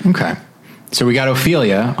 Okay. So we got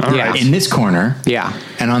Ophelia in this corner. Yeah.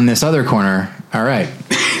 And on this other corner, all right.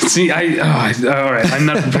 See, all right. I'm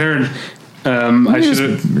not prepared. I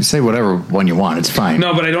should say whatever one you want. It's fine.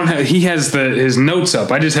 No, but I don't have. He has his notes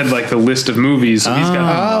up. I just had like the list of movies. So he's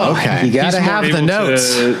got. Oh, okay. You got to have the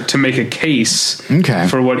notes to make a case. Okay.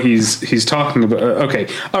 For what he's talking about. Okay.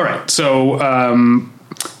 All right. So,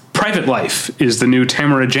 Private Life is the new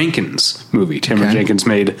Tamara Jenkins movie. Tamara Jenkins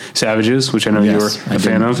made Savages, which I know you were a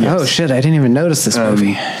fan of. Yes. Oh shit! I didn't even notice this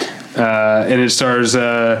movie. And it stars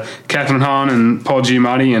Catherine Hahn and Paul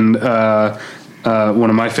Giamatti and one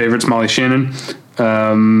of my favorites, Molly Shannon,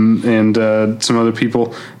 and some other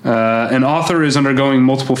people. An author is undergoing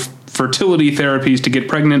multiple fertility therapies to get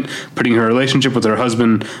pregnant, putting her relationship with her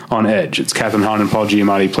husband on edge. It's Catherine Hahn and Paul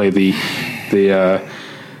Giamatti play the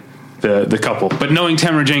couple. But knowing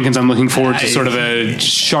Tamara Jenkins, I'm looking forward to sort of a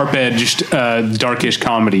sharp-edged, darkish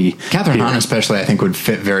comedy. Catherine Hahn especially, I think, would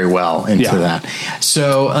fit very well into that.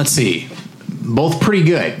 So, let's see. Both pretty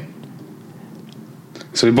good.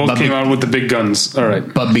 So we both came out with the big guns. All right.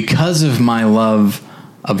 But because of my love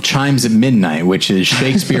of Chimes at Midnight, which is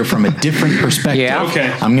Shakespeare from a different perspective,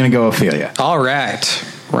 I'm going to go Ophelia. All right.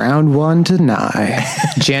 Round 1 to 9.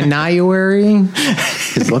 January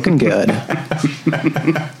is looking good.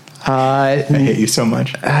 I hate you so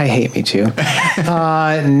much. I hate me too.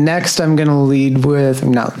 Next, I'm going to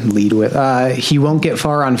He Won't Get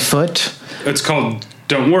Far on Foot. It's called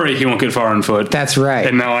Don't Worry, He Won't Get Far on Foot. That's right.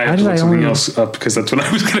 And now I have to look something else up because that's what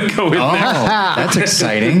I was going to go with. Oh, that's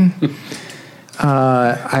exciting.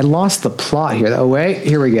 I lost the plot here. Oh, wait.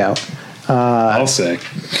 Here we go. I'll say.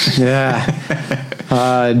 Yeah.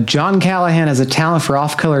 John Callahan has a talent for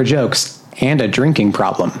off-color jokes and a drinking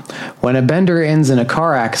problem. When a bender ends in a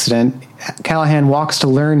car accident, Callahan wakes to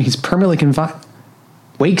learn he's permanently confined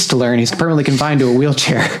to a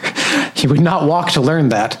wheelchair. He would not walk to learn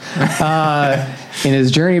that. In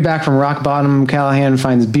his journey back from rock bottom, Callahan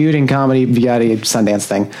finds beauty in comedy via a Sundance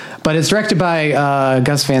thing. But it's directed by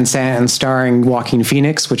Gus Van Sant and starring Joaquin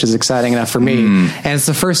Phoenix, which is exciting enough for me. And it's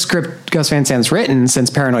the first script Gus Van Sant's written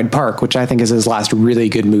since Paranoid Park, which I think is his last really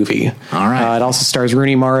good movie. All right. It also stars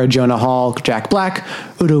Rooney Mara, Jonah Hall, Jack Black,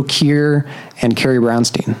 Udo Kier, and Carrie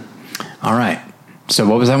Brownstein. All right. So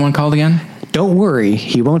what was that one called again? Don't Worry,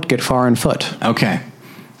 He Won't Get Far on Foot. Okay.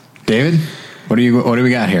 David, what do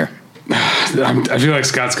we got here? I feel like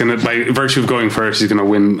Scott's going to, by virtue of going first, he's going to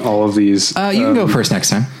win all of these. You can go first next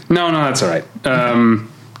time. No, that's all right.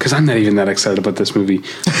 Because I'm not even that excited about this movie.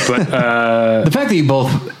 But the fact that you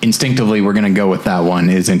both instinctively were going to go with that one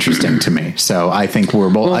is interesting to me. So I think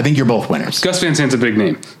I think you're both winners. Gus Van Sant's a big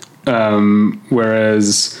name.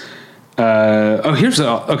 Whereas,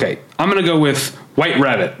 okay. I'm going to go with White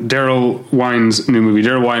Rabbit, Daryl Wine's new movie.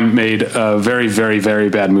 Daryl Wine made a very, very, very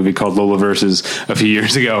bad movie called Lola Versus a few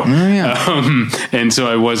years ago. Oh, yeah. And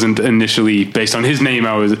so I wasn't initially, based on his name,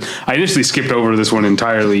 I initially skipped over this one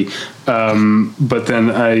entirely. But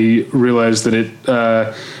then I realized that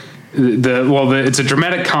it's a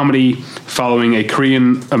dramatic comedy following a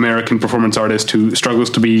Korean American performance artist who struggles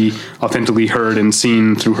to be authentically heard and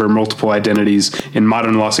seen through her multiple identities in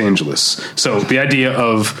modern Los Angeles. So the idea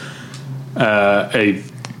of a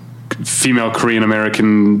female Korean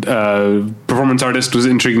American performance artist was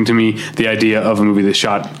intriguing to me. The idea of a movie that's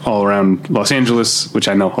shot all around Los Angeles, which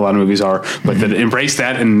I know a lot of movies are, but that embrace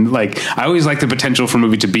that, and I always like the potential for a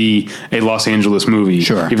movie to be a Los Angeles movie,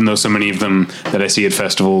 even though so many of them that I see at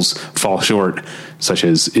festivals fall short, such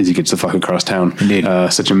as Izzy Gets the Fuck Across Town. Indeed.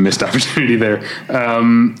 Such a missed opportunity there.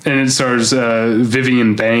 And it stars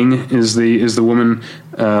Vivian Bang is the woman,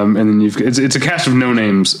 and then it's a cast of no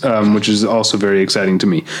names, which is also very exciting to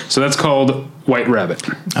me. So that's called White Rabbit.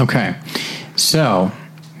 Okay. So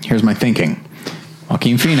here's my thinking.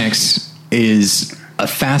 Joaquin Phoenix is a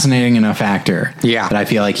fascinating enough actor that I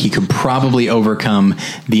feel like he could probably overcome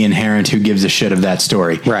the inherent who gives a shit of that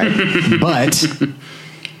story. Right. But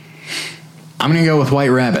I'm going to go with White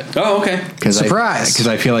Rabbit. Oh, okay. Surprise. Because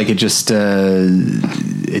I feel like it just,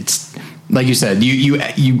 it's like you said,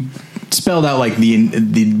 you spelled out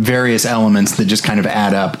the various elements that just kind of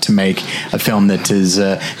add up to make a film that is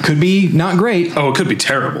could be not great. Oh, it could be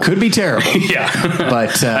terrible. Could be terrible. Yeah.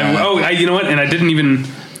 But you know what? And I didn't even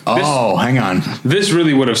Oh, hang on. This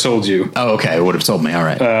really would have sold you. Oh, okay. It would have sold me. All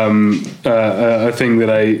right. A thing that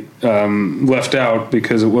I left out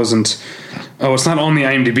because it wasn't. Oh, it's not on the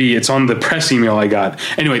IMDb. It's on the press email I got.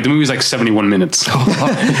 Anyway, the movie's like 71 minutes.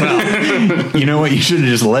 Well, you know what? You should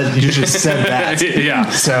have just said that. Yeah.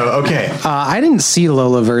 So, okay. I didn't see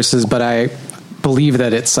Lola Versus, but I believe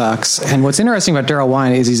that it sucks. And what's interesting about Daryl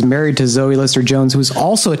Wine is he's married to Zoe Lister-Jones, who's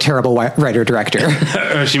also a terrible writer-director.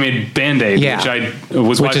 She made Band-Aid, Yeah. which I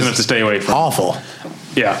was wise enough to stay away from. Awful.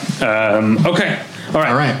 Yeah. Okay. All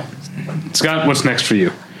right. Scott, what's next for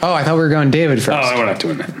you? Oh, I thought we were going David first. Oh, we're not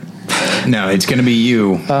doing that. No, it's going to be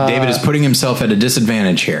you. David is putting himself at a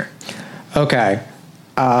disadvantage here. Okay.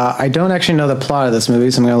 I don't actually know the plot of this movie,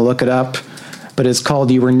 so I'm going to look it up. But it's called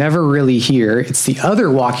You Were Never Really Here. It's the other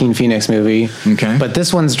Joaquin Phoenix movie. Okay. But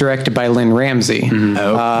this one's directed by Lynn Ramsey. Mm-hmm.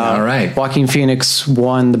 All right. Joaquin Phoenix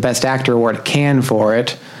won the Best Actor award at Cannes for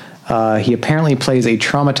it. He apparently plays a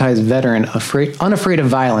traumatized veteran unafraid of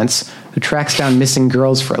violence who tracks down missing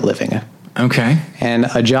girls for a living. Okay. And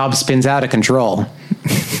a job spins out of control.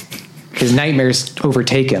 His nightmares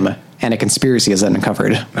overtake him, and a conspiracy is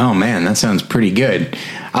uncovered. Oh, man, that sounds pretty good.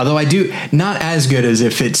 Although not as good as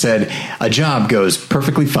if it said, a job goes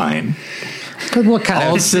perfectly fine. But what kind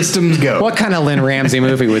All systems go. What kind of Lynn Ramsey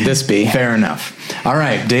movie would this be? Fair enough. All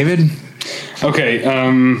right, David. Okay.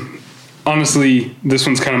 Honestly, this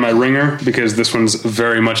one's kind of my ringer because this one's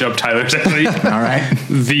very much up Tyler's alley. All right.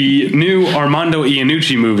 The new Armando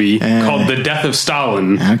Iannucci movie called The Death of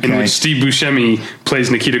Stalin, in which Steve Buscemi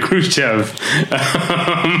plays Nikita Khrushchev.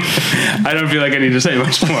 I don't feel like I need to say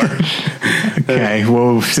much more. Okay.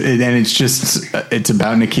 Well, and it's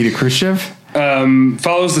about Nikita Khrushchev?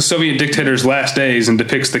 Follows the Soviet dictator's last days and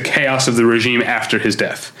depicts the chaos of the regime after his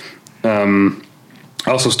death.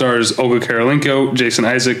 Also stars Olga Kurylenko, Jason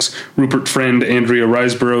Isaacs, Rupert Friend, Andrea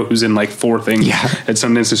Riseborough, who's in like 4 things at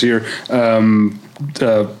Sundance this year.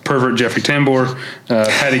 Pervert Jeffrey Tambor,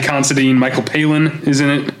 Paddy Considine, Michael Palin is in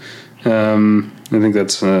it. I think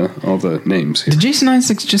that's all the names here. Did Jason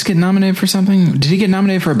Isaacs just get nominated for something? Did he get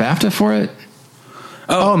nominated for a BAFTA for it?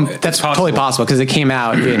 That's totally possible because it came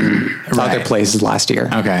out in other places last year.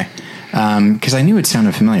 Okay. Because I knew it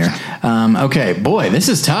sounded familiar. Okay. Boy, this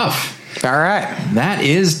is tough. All right. That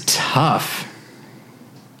is tough.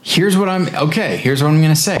 Here's what I'm going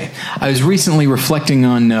to say. I was recently reflecting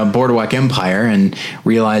on Boardwalk Empire and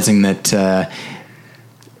realizing that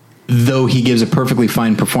though he gives a perfectly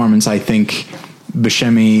fine performance, I think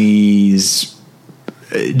Buscemi's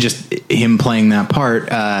just him playing that part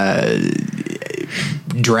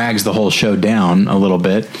drags the whole show down a little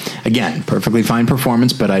bit. Again, perfectly fine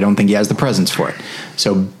performance, but I don't think he has the presence for it.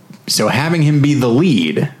 So having him be the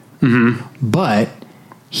lead, but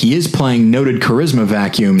he is playing noted charisma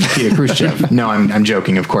vacuum Nikita Khrushchev. No, I'm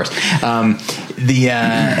joking, of course.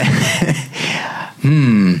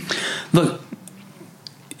 Look,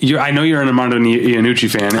 I know you're an Armando Iannucci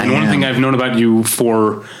fan, and one thing I've known about you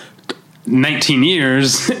for 19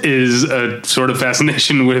 years is a sort of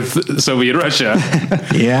fascination with Soviet Russia.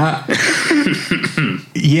 Yeah.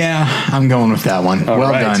 Yeah, I'm going with that one.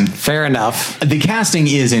 Well done. Fair enough. The casting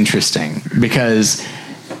is interesting because,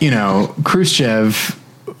 Khrushchev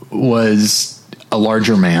was a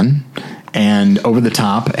larger man and over the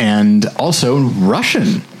top and also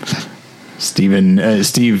Russian. Steve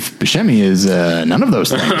Buscemi is none of those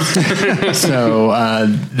things. So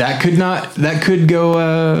that could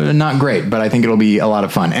go not great, but I think it'll be a lot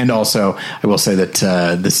of fun. And also, I will say that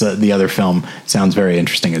the other film sounds very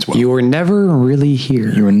interesting as well. You Were Never Really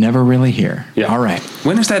Here. You Were Never Really Here. Yeah. All right.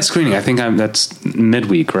 When is that screening? I think that's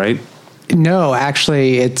midweek, right? No,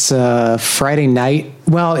 actually, it's Friday night.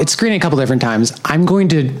 Well, it's screening a couple different times. I'm going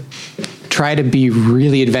to try to be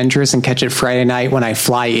really adventurous and catch it Friday night when I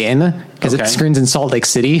fly in because it screens in Salt Lake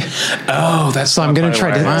City. Oh, that's so I'm going to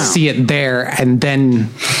try to see it there and then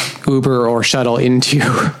Uber or shuttle into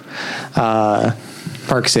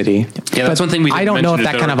Park City. Yeah, that's one thing we didn't I don't know if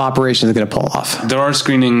mention that kind of operation is going to pull off. There are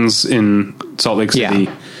screenings in Salt Lake City,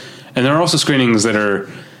 and there are also screenings that are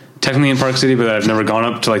technically in Park City, but I've never gone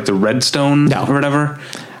up to like the Redstone or whatever.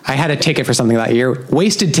 I had a ticket for something that year.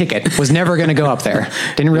 Wasted ticket. Was never going to go up there.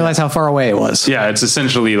 Didn't realize how far away it was. Yeah, it's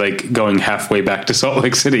essentially like going halfway back to Salt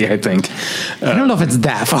Lake City, I think. I don't know if it's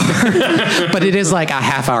that far, but it is like a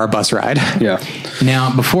half-hour bus ride. Yeah.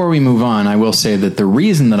 Now, before we move on, I will say that the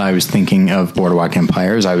reason that I was thinking of Boardwalk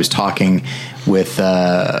Empire is I was talking with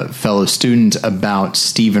a fellow student about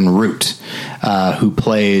Stephen Root, who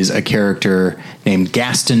plays a character named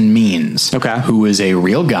Gaston Means, who is a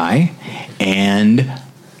real guy and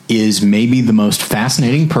is maybe the most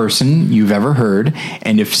fascinating person you've ever heard.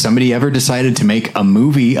 And if somebody ever decided to make a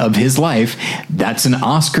movie of his life, that's an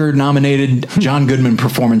Oscar-nominated John Goodman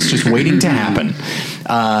performance just waiting to happen.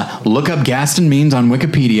 Look up Gaston Means on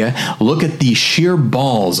Wikipedia. Look at the sheer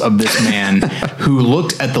balls of this man who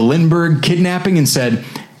looked at the Lindbergh kidnapping and said,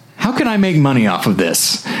 how can I make money off of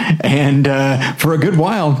this? And for a good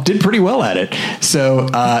while, did pretty well at it. So,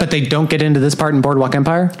 but they don't get into this part in Boardwalk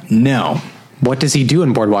Empire? No. What does he do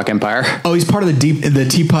in Boardwalk Empire? Oh, he's part of the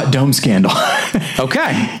Teapot Dome scandal.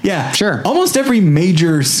 Okay. Yeah. Sure. Almost every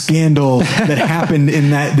major scandal that happened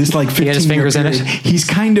in this like 15 He had his fingers in it? He's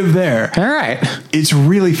kind of there. All right. It's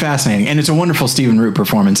really fascinating. And it's a wonderful Stephen Root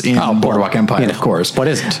performance in Boardwalk Empire, of course. What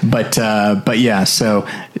isn't? But yeah, so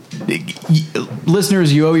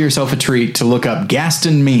listeners, you owe yourself a treat to look up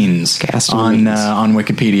Gaston Means on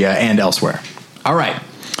Wikipedia and elsewhere. All right.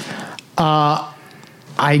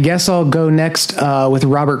 I guess I'll go next with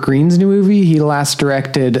Robert Greene's new movie. He last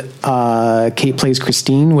directed Kate Plays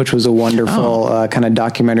Christine, which was a wonderful kind of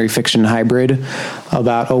documentary fiction hybrid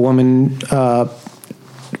about a woman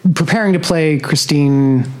preparing to play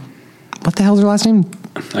Christine. What the hell's her last name?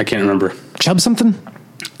 I can't remember. Chubb something?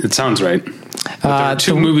 It sounds right. But there are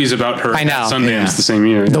two movies about her at Sundance the same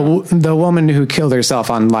year. The woman who killed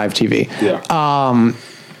herself on live TV. Yeah.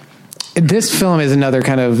 This film is another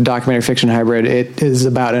kind of documentary fiction hybrid. It is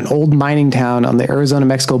about an old mining town on the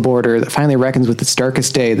Arizona-Mexico border that finally reckons with its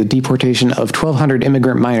darkest day, the deportation of 1,200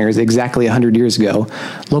 immigrant miners exactly 100 years ago.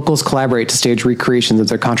 Locals collaborate to stage recreations of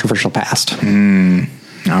their controversial past.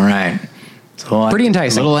 All right. So pretty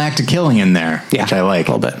enticing. A little act of killing in there, which I like.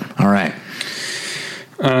 A little bit. All right.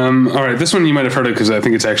 All right. This one you might have heard of because I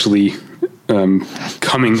think it's actually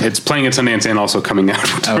coming. It's playing at Sundance and also coming out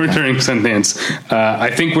during Sundance.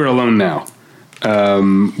 I Think We're Alone Now,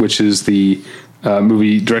 which is the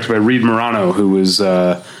movie directed by Reed Morano, who was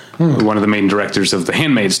one of the main directors of The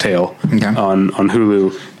Handmaid's Tale on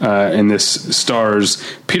Hulu. And this stars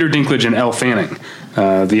Peter Dinklage and Elle Fanning.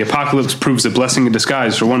 The apocalypse proves a blessing in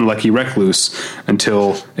disguise for one lucky recluse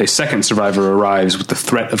until a second survivor arrives with the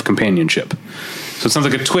threat of companionship. So it sounds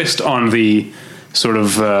like a twist on the sort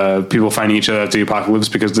of people finding each other after the apocalypse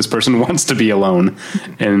because this person wants to be alone.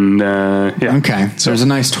 And Okay. So there's a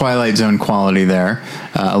nice Twilight Zone quality there,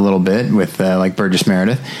 a little bit with like Burgess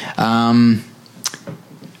Meredith.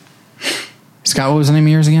 Scott, what was the name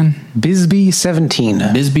of yours again? Bisbee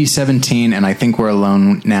 17. Bisbee 17, and I Think We're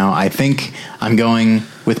Alone Now. I think I'm going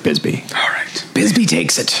with Bisbee. all right. Bisbee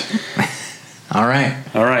takes it. All right.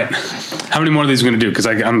 How many more of these are we going to do? Because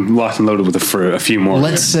I'm locked and loaded with a few more.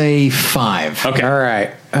 Let's say 5. Okay. All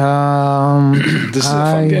right. This is a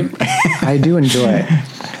fun game. I do enjoy it.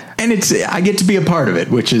 And I get to be a part of it,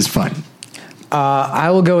 which is fun. I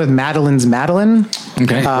will go with Madeline's Madeline.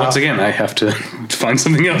 Okay. Once again, I have to find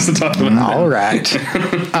something else to talk about. All right.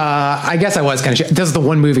 I guess I was kind of. This is the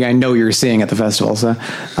one movie I know you're seeing at the festival. So,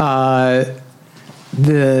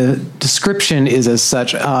 the description is as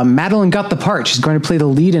such: Madeline got the part. She's going to play the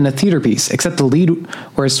lead in a theater piece. Except the lead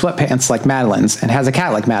wears sweatpants like Madeline's and has a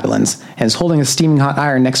cat like Madeline's, and is holding a steaming hot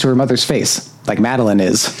iron next to her mother's face, like Madeline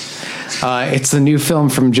is. It's the new film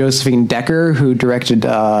from Josephine Decker, who directed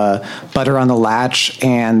Butter on the Latch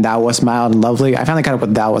and Thou Wast Mild and Lovely. I finally caught up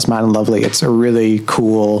with Thou Wast Mild and Lovely. It's a really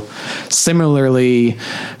cool, similarly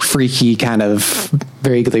freaky, kind of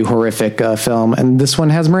vaguely horrific film. And this one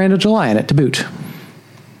has Miranda July in it to boot.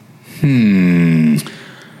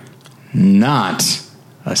 Not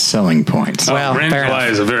a selling point. Well, Miranda fair July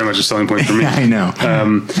enough. is a very much a selling point for me. Yeah, I know.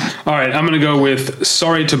 All right, I'm going to go with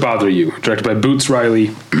Sorry to Bother You, directed by Boots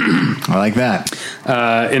Riley. I like that.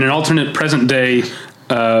 In an alternate present-day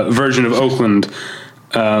version of Oakland...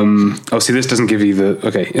 this doesn't give you the...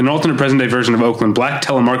 Okay. In an alternate present-day version of Oakland, black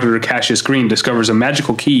telemarketer Cassius Green discovers a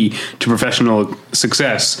magical key to professional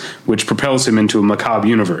success, which propels him into a macabre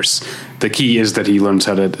universe. The key is that he learns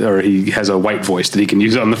he has a white voice that he can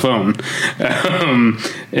use on the phone.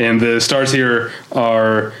 And the stars here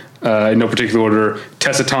are... in no particular order,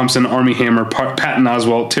 Tessa Thompson, Armie Hammer, Patton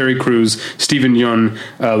Oswalt, Terry Crews, Stephen Yeun,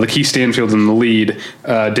 Lakeith Stanfield in the lead,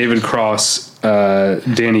 David Cross,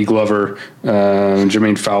 Danny Glover,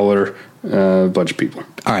 Jermaine Fowler, a bunch of people.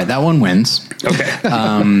 All right, that one wins.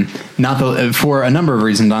 Okay. For a number of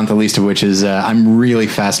reasons, not the least of which is I'm really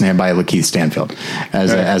fascinated by Lakeith Stanfield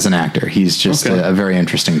as an actor. He's just a very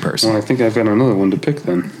interesting person. Well, I think I've got another one to pick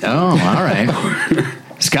then. Oh, all right.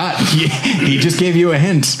 Scott, he just gave you a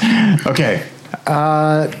hint. Okay.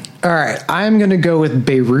 All right. I'm going to go with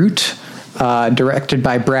Beirut, directed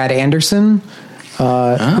by Brad Anderson,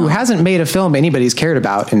 who hasn't made a film anybody's cared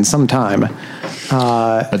about in some time.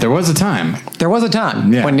 But there was a time. There was a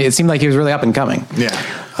time when it seemed like he was really up and coming. Yeah.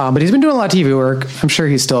 But he's been doing a lot of TV work. I'm sure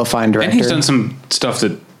he's still a fine director. And he's done some stuff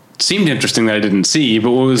that seemed interesting that I didn't see,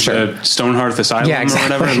 but what was Stonehearth Asylum or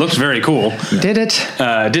whatever? It looks very cool. Did it?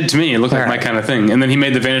 Did to me. It looked like my kind of thing. And then he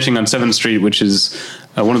made The Vanishing on 7th Street, which is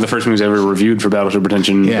one of the first movies I ever reviewed for Battleship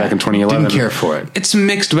Retention back in 2011. Didn't care for it. It's a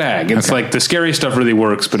mixed bag. It's like the scary stuff really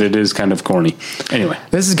works, but it is kind of corny. Anyway.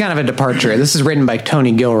 This is kind of a departure. This is written by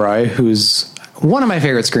Tony Gilroy, who's one of my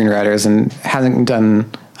favorite screenwriters and hasn't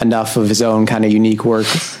done enough of his own kind of unique work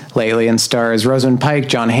lately, and stars Rosamund Pike,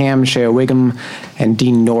 John Hamm, Shea Wiggum, and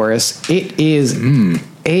Dean Norris. It is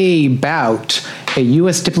about a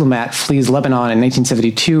U.S. diplomat flees Lebanon in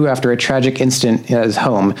 1972 after a tragic incident at his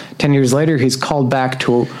home. 10 years later, he's called back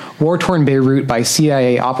to war-torn Beirut by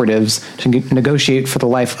CIA operatives to negotiate for the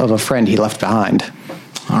life of a friend he left behind.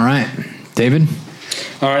 All right. David?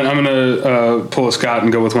 All right, I'm going to pull a Scott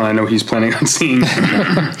and go with one I know he's planning on seeing.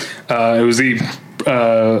 It was the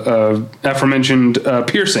aforementioned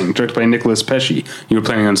Piercing, directed by Nicholas Pesce. You were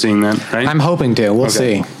planning on seeing that, right? I'm hoping to. We'll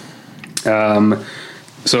see.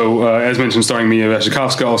 So, as mentioned, starring Mia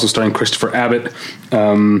Wasikowska, also starring Christopher Abbott,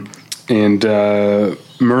 and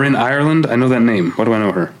Marin Ireland. I know that name. What do I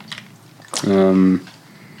know her?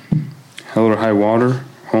 Hell or High Water,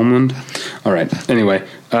 Homeland. All right. Anyway,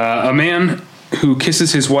 a man who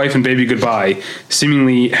kisses his wife and baby goodbye,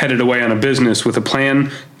 seemingly headed away on a business with a plan.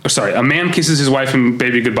 A man kisses his wife and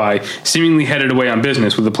baby goodbye, seemingly headed away on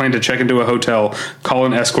business with a plan to check into a hotel, call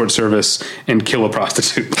an escort service, and kill a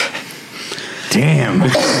prostitute. Damn.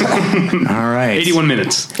 All right. 81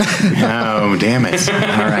 minutes. Oh, damn it.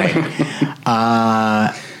 All right.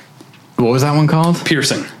 What was that one called?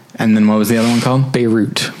 Piercing. And then what was the other one called?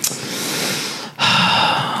 Beirut.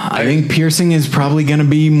 I think Piercing is probably going to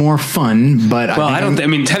be more fun, but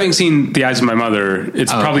having seen The Eyes of My Mother,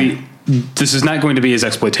 it's probably, this is not going to be as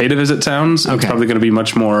exploitative as it sounds. Okay. It's probably going to be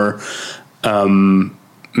much more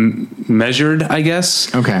measured, I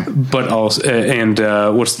guess. Okay. But also,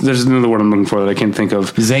 there's another word I'm looking for that I can't think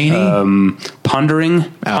of. Zany?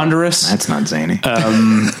 Ponderous. That's not zany.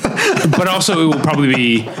 But also it will probably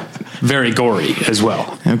be very gory as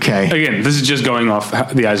well. Okay. Again, this is just going off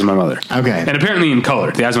The Eyes of My Mother. Okay. And apparently in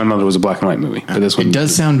color. The Eyes of My Mother was a black and white movie. But this one, it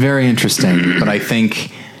does sound very interesting, but I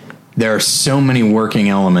think there are so many working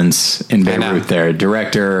elements in Beirut there.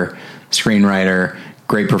 Director, screenwriter,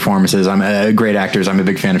 great performances. Great actors. I'm a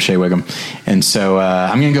big fan of Shea Wiggum. And so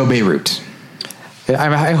I'm going to go Beirut.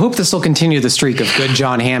 I hope this will continue the streak of good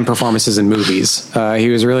John Hamm performances in movies. He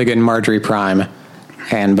was really good in Marjorie Prime.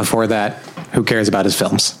 And before that, who cares about his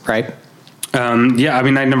films, right? I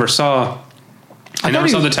never saw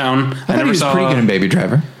The Town. I thought he was pretty good in Baby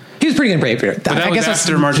Driver. He was pretty good in Baby Driver. But that was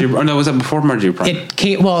after Marjorie. Or no, was that before Marjorie Prime?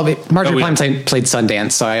 Marjorie Prime played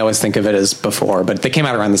Sundance, so I always think of it as before. But they came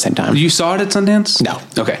out around the same time. You saw it at Sundance? No.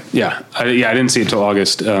 Okay. Yeah. I didn't see it till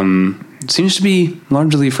August. It seems to be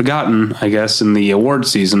largely forgotten, I guess, in the award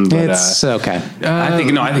season. But, it's okay. I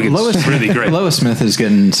think it's really great. Lois Smith is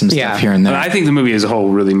getting some stuff here and there. I think the movie as a whole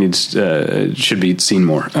really should be seen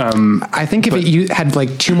more. I think if you had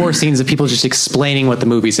like 2 more scenes of people just explaining what the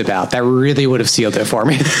movie's about, that really would have sealed it for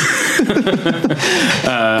me.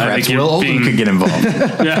 Perhaps Will Oldham could get involved.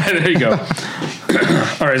 Yeah, there you go.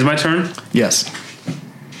 All right, is it my turn? Yes.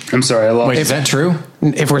 I'm sorry, I lost. Wait, is that true?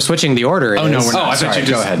 If we're switching the order, no, we're not. I thought you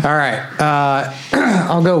just... Go ahead. All right.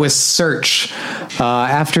 I'll go with Search.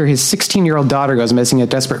 After his 16-year-old daughter goes missing, a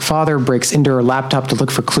desperate father breaks into her laptop to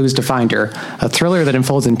look for clues to find her. A thriller that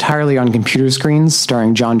unfolds entirely on computer screens,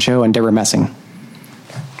 starring John Cho and Deborah Messing.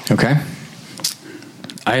 Okay.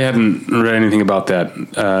 I hadn't read anything about that.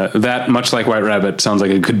 That, much like White Rabbit, sounds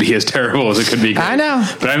like it could be as terrible as it could be great. I know.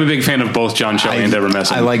 But I'm a big fan of both John Cho and Deborah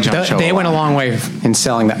Messing. I like John Cho. They went a long way in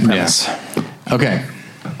selling that premise. Yeah. Okay.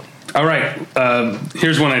 All right.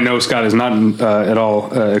 Here's one I know Scott is not at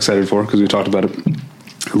all excited for because we talked about it.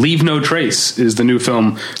 Leave No Trace is the new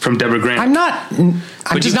film from Deborah Grant.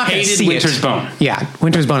 I'm just not going to see Winter's it. Bone. Yeah,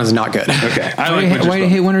 Winter's Bone is not good. Okay. Why do you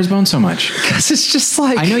hate Winter's Bone so much? Because it's just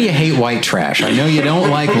like... I know you hate white trash. I know you don't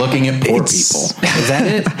like looking at poor people. Is that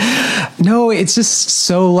it? No, it's just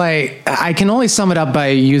so like... I can only sum it up by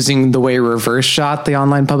using the way Reverse Shot, the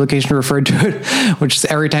online publication, referred to it, which is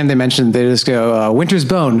every time they mention it, they just go, Winter's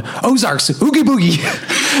Bone, Ozarks, Oogie Boogie,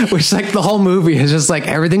 which like the whole movie is just like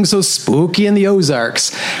everything's so spooky in the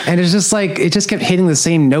Ozarks. And it's just like, it just kept hitting the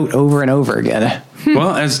same note over and over again.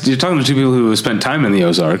 Well, as you're talking to 2 people who have spent time in the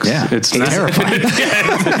Ozarks, it's not terrifying.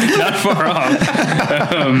 Not far off.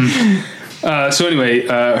 So anyway,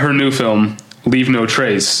 her new film, Leave No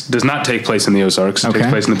Trace, does not take place in the Ozarks. It takes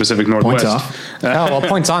place in the Pacific Northwest. Points off.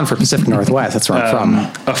 Points on for Pacific Northwest. That's where I'm from.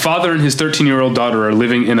 A father and his 13-year-old daughter are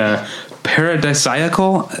living in a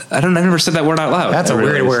paradisiacal. I've never said that word out loud. That's a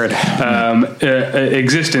weird word.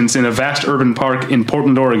 Existence in a vast urban park in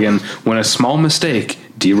Portland, Oregon, when a small mistake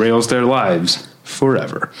derails their lives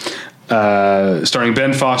forever. Starring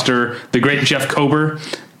Ben Foster, the great Jeff Kober,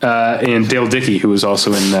 and Dale Dickey, who was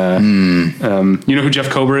also in. You know who Jeff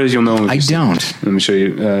Kober is? You'll know him. I don't. Let me show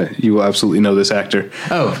you. You will absolutely know this actor.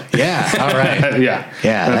 Oh, yeah. All right. Yeah.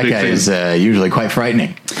 That guy is usually quite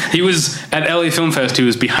frightening. He was at LA Film Fest. He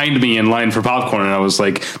was behind me in line for popcorn, and I was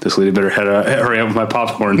like, "This lady better hurry up with my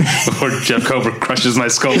popcorn before Jeff Kober crushes my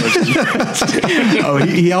skull."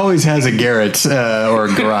 He always has a Garrett or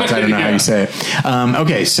garage. I don't know how you say it.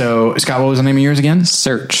 Okay, so Scott, what was the name of yours again?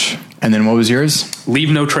 Search. And then what was yours? Leave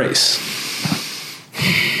No Trace.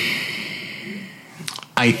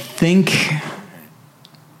 I think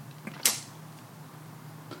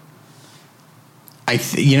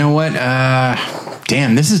you know what?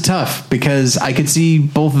 Damn, this is tough because I could see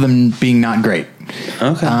both of them being not great.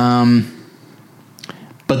 Okay.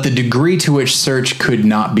 But the degree to which Search could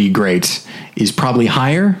not be great is probably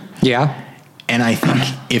higher. Yeah. And I think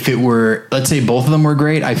if it were, let's say both of them were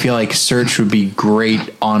great, I feel like Search would be great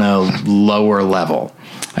on a lower level.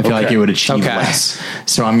 I feel like it would achieve less.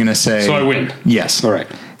 So I'm going to say... So I win. Yes. All right.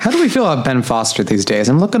 How do we feel about Ben Foster these days?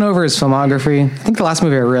 I'm looking over his filmography. I think the last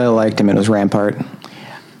movie I really liked him in was Rampart.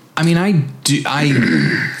 I mean, I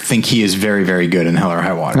think he is very, very good in Hell or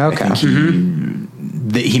High Water. Okay. I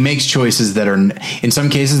think he makes choices that are, in some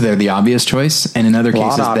cases, they're the obvious choice, and in other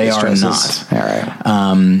cases, they are not. All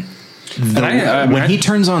right. When he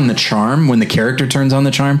turns on the charm, when the character turns on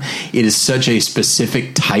the charm, it is such a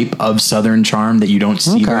specific type of Southern charm that you don't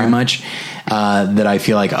see very much, that I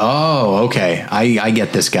feel like, okay, I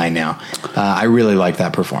get this guy now. I really like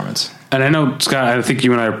that performance. And I know, Scott, I think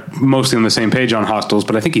you and I are mostly on the same page on Hostiles,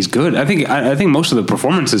 but I think he's good. I think most of the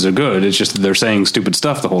performances are good. It's just that they're saying stupid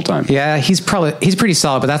stuff the whole time. Yeah, he's pretty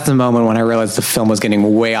solid, but that's the moment when I realized the film was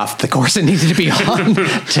getting way off the course it needed to be on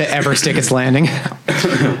to ever stick its landing.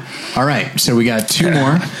 All right, so we got two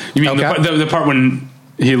more. You mean the part when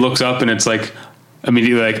he looks up and it's like,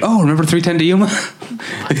 immediately like, oh, remember 3:10 to Yuma?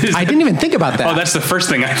 I didn't even think about that. Oh, that's the first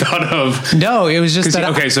thing I thought of. No, it was just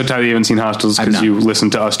that. Okay, so Tyler, you haven't seen Hostiles because you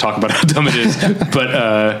listened to us talk about how dumb it is.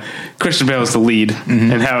 But Christian Bale is the lead,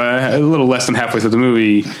 and how a little less than halfway through the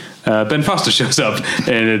movie, Ben Foster shows up,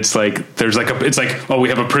 and it's like we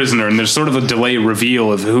have a prisoner, and there's sort of a delay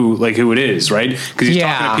reveal of who it is, right? Because he's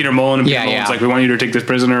talking to Peter Mullen, and Peter Mullen's like, we want you to take this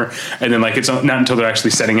prisoner, and then like it's not until they're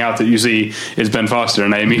actually setting out that you see is Ben Foster,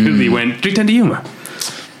 and I immediately went 3:10 to Yuma.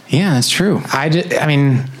 Yeah, that's true. I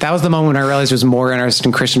mean, that was the moment when I realized I was more interested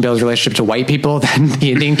in Christian Bale's relationship to white people than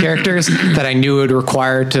the Indian characters that I knew it would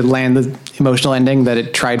require to land the emotional ending that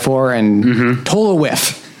it tried for, and total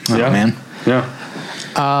whiff. Oh, man. Yeah.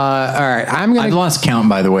 All right, I've lost count,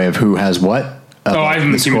 by the way, of who has what. I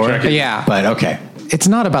haven't seen the track. Yeah, but okay. It's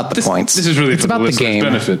not about the points. This is really it's about the game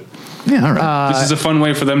benefit. Yeah, all right. This is a fun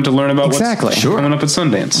way for them to learn about what's coming up at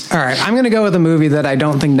Sundance. All right, I'm going to go with a movie that I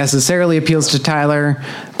don't think necessarily appeals to Tyler,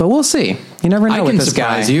 but we'll see. You never know with this guy. I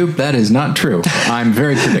can surprise you. That is not true. I'm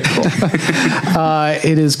very predictable.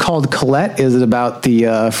 It is called Colette. It is about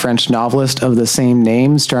the French novelist of the same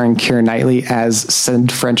name, starring Keira Knightley as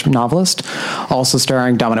said French novelist, also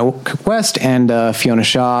starring Dominic West and Fiona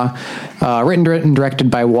Shaw. Written and directed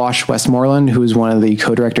by Wash Westmoreland, who is one of the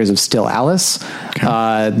co-directors of Still Alice.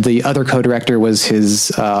 Okay. The other co-director was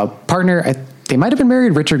his partner. They might have been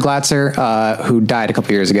married, Richard Glatzer, who died a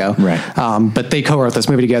couple years ago. Right. But they co-wrote this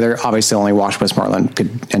movie together. Obviously, only Wash Westmoreland could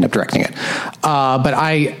end up directing it. But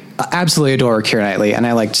I absolutely adore Keira Knightley, and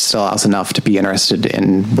I liked Still Alice enough to be interested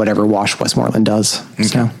in whatever Wash Westmoreland does. Okay.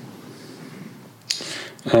 So.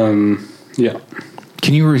 Yeah.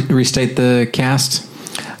 Can you restate the cast?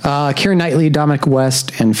 Keira Knightley, Dominic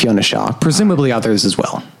West, and Fiona Shaw. Presumably others as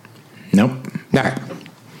well. Nope.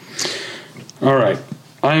 All right.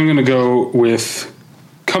 I'm going to go with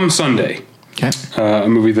Come Sunday. Okay. A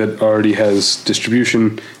movie that already has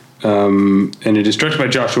distribution, and it is directed by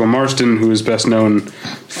Joshua Marston, who is best known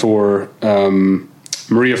for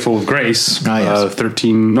Maria Full of Grace,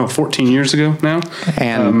 14 years ago now.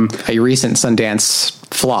 And a recent Sundance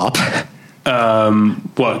flop.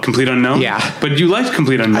 What, Complete Unknown? Yeah. But you liked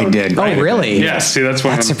Complete Unknown. I did. Right? Oh, really? Yeah, see, that's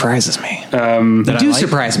why that surprises me.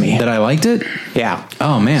 Surprise me. That I liked it? Yeah.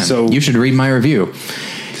 Oh, man. So you should read my review.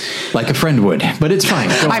 Like a friend would. But it's fine.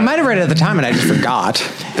 I might have read it at the time and I just forgot.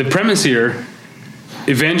 The premise here,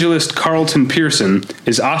 evangelist Carlton Pearson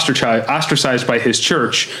is ostracized by his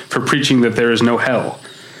church for preaching that there is no hell.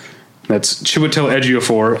 That's Chiwetel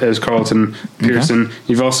Ejiofor as Carlton Pearson. Okay.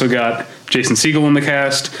 You've also got Jason Segel in the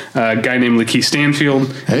cast, a guy named Lakeith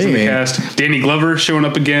Stanfield is in the cast, Danny Glover showing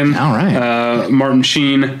up again. All right. Martin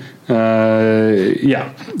Sheen. That's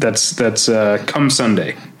come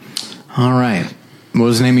Sunday. All right. What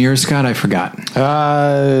was the name of yours, Scott? I forgot.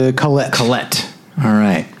 Colette. All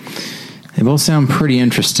right. They both sound pretty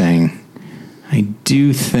interesting. I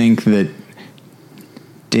do think that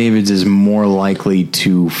David's is more likely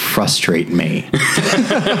to frustrate me.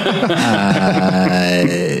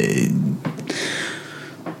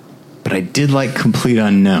 But I did like Complete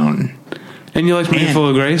Unknown. And you liked Full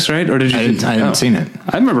of Grace, right? Or did you? I hadn't seen it.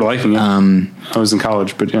 I remember liking it. I was in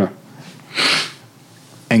college, but yeah.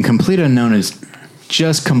 And Complete Unknown is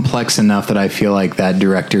just complex enough that I feel like that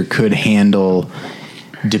director could handle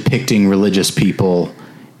depicting religious people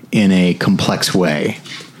in a complex way.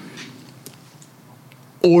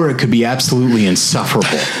 Or it could be absolutely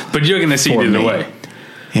insufferable. But you're going to see it either way.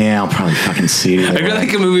 Yeah, I'll probably fucking see it. I feel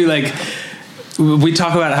like a movie like we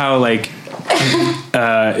talk about how like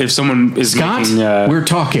if someone is making, we're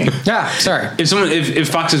talking. Yeah, sorry. If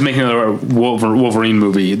Fox is making another Wolverine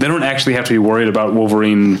movie, they don't actually have to be worried about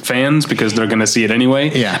Wolverine fans because they're going to see it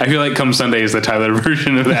anyway. Yeah, I feel like Come Sunday is the Tyler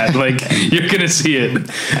version of that. Like you're going to see it.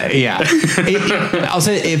 I'll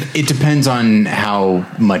say it depends on how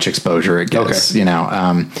much exposure it gets. Okay. You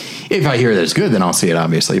know, if I hear that it's good, then I'll see it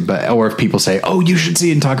obviously. Or if people say, "Oh, you should see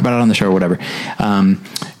it and talk about it on the show," or whatever.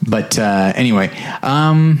 Anyway.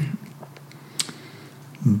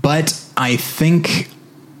 But I think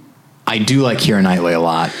I do like Keira Knightley a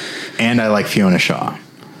lot, and I like Fiona Shaw.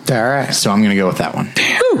 All right. So I'm going to go with that one.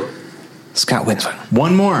 Damn. Scott wins one.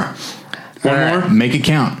 One more. More? Make it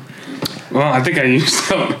count. Well, I think I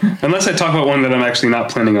used up. Unless I talk about one that I'm actually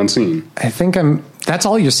not planning on seeing. I think that's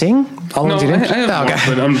all you're seeing? All no, I have more,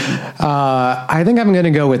 but I think I'm going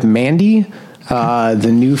to go with Mandy.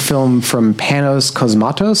 The new film from Panos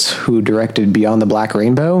Cosmatos, who directed Beyond the Black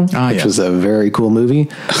Rainbow, which was a very cool movie.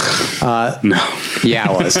 No. Yeah,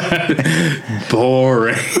 it was.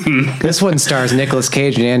 Boring. This one stars Nicolas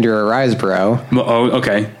Cage and Andrea Riseborough. Oh,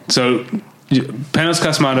 okay. So, Panos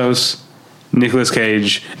Cosmatos, Nicolas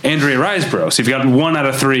Cage, Andrea Riseborough. So you've got 1 out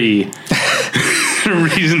of 3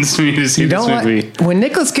 reasons for me to see this movie. When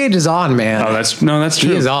Nicolas Cage is on, man. Oh, that's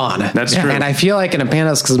true. He is on. That's true. And I feel like in a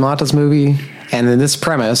Panos Cosmatos movie, and in this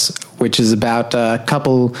premise, which is about a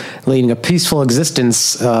couple leading a peaceful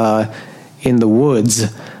existence in the woods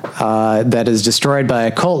that is destroyed by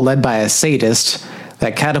a cult led by a sadist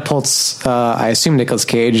that catapults, I assume, Nicolas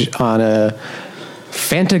Cage on a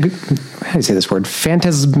how do you say this word?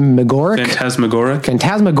 Phantasmagoric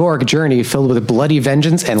journey filled with bloody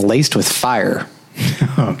vengeance and laced with fire.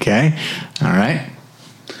 Okay. All right.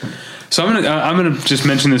 So I'm gonna just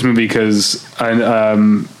mention this movie because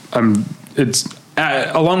it's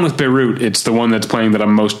along with Beirut, it's the one that's playing that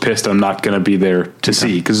I'm most pissed I'm not going to be there to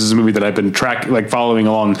see, because this is a movie that I've been following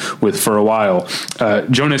along with for a while.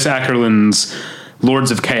 Jonas Ackerland's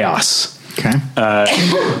Lords of Chaos. Okay.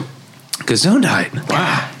 Gesundheit.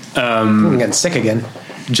 Wow. I'm getting sick again.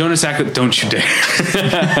 Jonas Ackerland, don't you dare.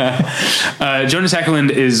 Jonas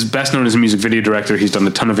Ackerland is best known as a music video director. He's done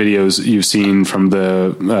a ton of videos you've seen, from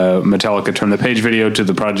the Metallica Turn the Page video to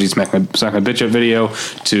the Prodigy Smack My Bitch Up video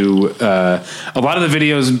to a lot of the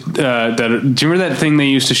videos do you remember that thing they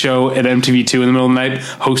used to show at MTV2 in the middle of the night,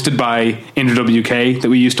 hosted by Andrew WK, that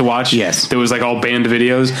we used to watch? Yes. That was like all band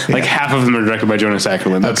videos. Yeah. Like half of them are directed by Jonas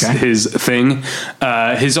Ackerland. That's his thing.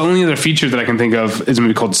 His only other feature that I can think of is a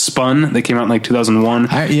movie called Spun that came out in like 2001.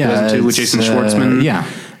 2002 with Jason Schwartzman.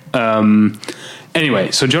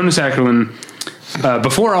 Anyway, so Jonas Ackerland,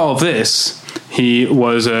 before all of this, he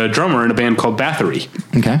was a drummer in a band called Bathory.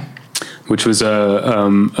 Okay. Which was a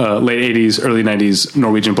late 80s, early 90s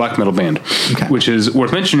Norwegian black metal band. Okay. Which is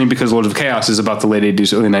worth mentioning because Lords of Chaos is about the late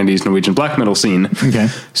 80s, early 90s Norwegian black metal scene. Okay.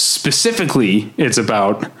 Specifically, it's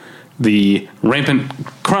about the rampant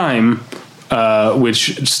crime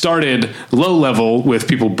which started low level with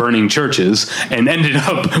people burning churches and ended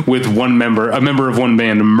up with a member of one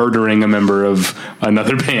band murdering a member of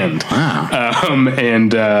another band. Wow.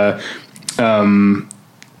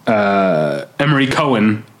 Emery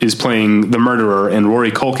Cohen is playing the murderer and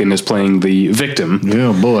Rory Culkin is playing the victim.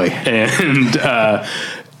 Oh boy. And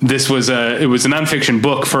it was a nonfiction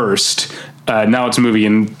book first, Now it's a movie,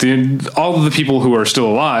 and all of the people who are still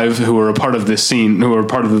alive, who are a part of this scene, who are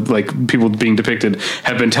part of the like people being depicted,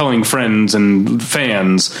 have been telling friends and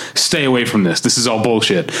fans, "Stay away from this. This is all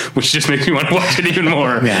bullshit." Which just makes me want to watch it even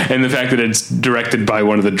more. Yeah. And the fact that it's directed by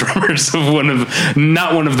one of the drummers of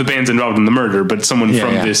not one of the bands involved in the murder, but someone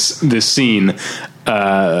from this scene.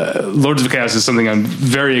 Lords of Chaos is something I'm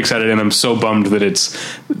very excited, and I'm so bummed that it's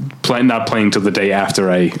not playing till the day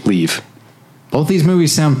after I leave. Both these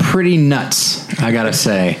movies sound pretty nuts, I gotta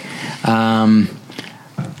say. I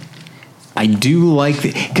do like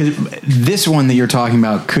because this one that you're talking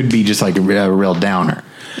about could be just like a real downer.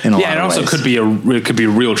 In a lot it of also ways. could be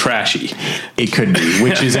real trashy. It could be,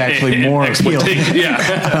 which is actually more appealing.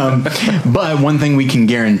 Yeah. But one thing we can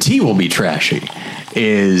guarantee will be trashy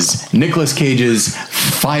is Nicolas Cage's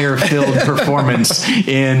fire-filled performance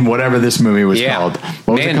in whatever this movie was called.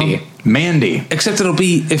 What was Mandy. it called? Mandy. Except it'll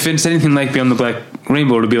be, if it's anything like Beyond the Black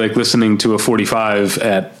Rainbow, it'll be like listening to a 45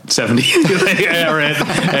 at 70 or at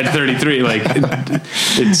 33. Like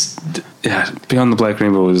it's Beyond the Black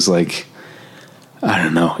Rainbow is like, I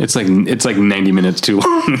don't know. It's like 90 minutes too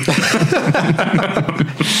long,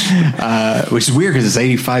 Which is weird because it's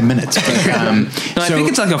 85 minutes. But, I think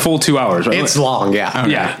it's like a full 2 hours. Right? It's long, yeah.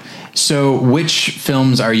 Okay. Yeah. So, which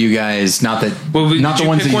films are you guys? Not that, not the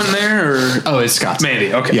ones pick that one there. Or? Oh, it's Scott's.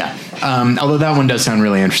 Mandy. Okay. Yeah. Although that one does sound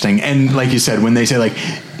really interesting, and like you said, when they say like,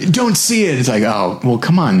 "Don't see it," it's like, oh, well,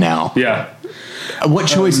 come on now. Yeah. What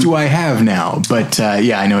choice do I have now? But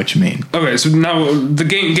I know what you mean. Okay, so now the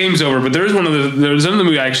game's over, but there's another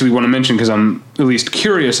movie I actually want to mention because I'm at least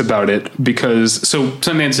curious about it. Because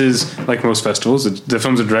Sundance is like most festivals, the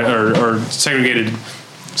films are separated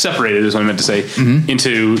is what I meant to say,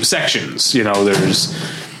 into sections. You know, there's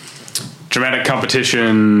dramatic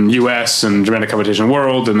competition US and dramatic competition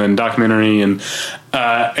world, and then documentary, and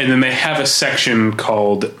then they have a section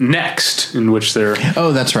called Next, in which they're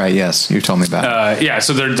that's right. Yes, you told me about it.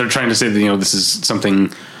 so they're trying to say that this is something.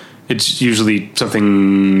 It's usually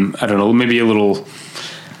something, I don't know, maybe a little,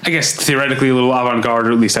 I guess theoretically a little avant-garde,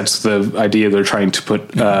 or at least that's the idea they're trying to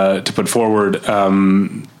put forward.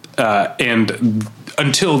 And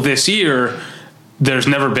until this year, there's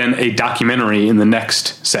never been a documentary in the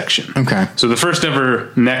Next section. Okay. So the first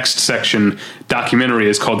ever Next section documentary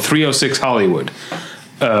is called 306 Hollywood.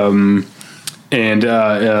 And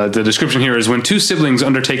the description here is: when two siblings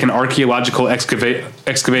undertake an archaeological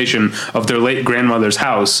excavation of their late grandmother's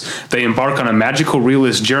house, they embark on a magical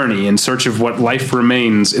realist journey in search of what life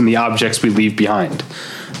remains in the objects we leave behind.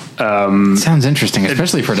 Sounds interesting,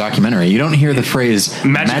 especially for a documentary. You don't hear the phrase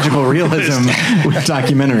magical realism with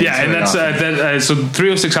documentaries. Yeah, and that's so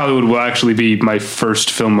 306 Hollywood will actually be my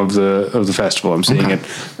first film of the festival. I'm seeing it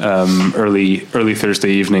early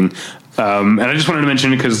Thursday evening, and I just wanted to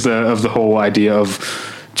mention it because of the whole idea of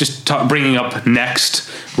just bringing up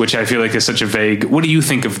Next, which I feel like is such a vague. What do you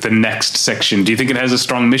think of the Next section? Do you think it has a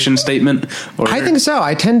strong mission statement? I think so.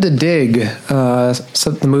 I tend to dig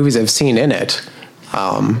some of the movies I've seen in it.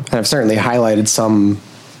 And I've certainly highlighted some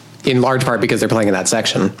in large part because they're playing in that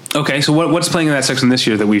section. Okay, so what's playing in that section this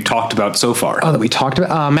year that we've talked about so far? Oh, that we talked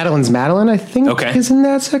about? Madeline's Madeline, I think, is in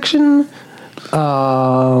that section.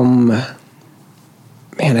 Man,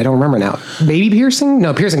 I don't remember now. Baby Piercing?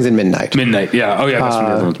 No, Piercing's in Midnight. Midnight, yeah. Oh, yeah, that's from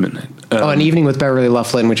the other one's Midnight. An Evening with Beverly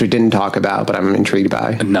Loughlin, which we didn't talk about, but I'm intrigued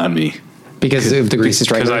by. Not me. Because of the Greasy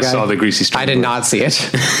Strangler Because I saw the Greasy Strangler. I did not see it.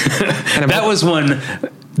 And that was one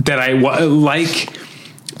that I like.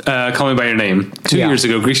 Call Me by Your Name. 2 years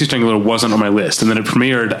ago, Greasy Strangler wasn't on my list, and then it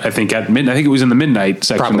premiered. I think at midnight. I think it was in the Midnight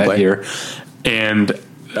section that year, and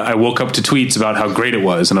I woke up to tweets about how great it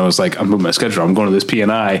was, and I was like, I'm moving my schedule. I'm going to this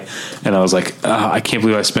P&I, and I was like, I can't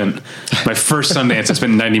believe I spent my first Sundance. I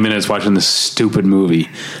spent 90 minutes watching this stupid movie.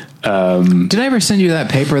 Did I ever send you that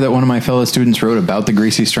paper that one of my fellow students wrote about the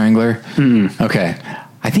Greasy Strangler? Mm-hmm. Okay.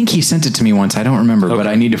 I think he sent it to me once. I don't remember, but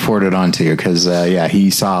I need to forward it on to you because,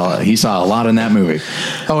 he saw a lot in that movie.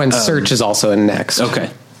 Oh, and Search is also in Next. Okay.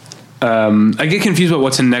 I get confused about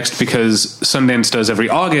what's in Next because Sundance does every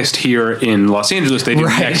August here in Los Angeles. They do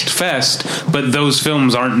Next Fest, but those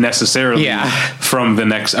films aren't necessarily from the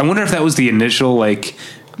Next. I wonder if that was the initial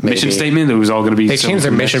mission statement that was all going to be. They change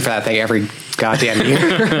their mission for that thing every goddamn year.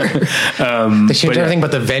 They change everything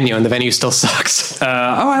but the venue, and the venue still sucks.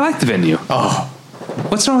 I like the venue. Oh.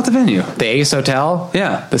 What's wrong with the venue? The Ace Hotel?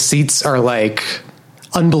 Yeah. The seats are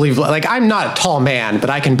unbelievable. I'm not a tall man, but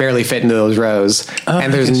I can barely fit into those rows.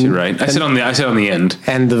 And there's you're right. I sit on the end.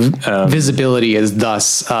 And the visibility is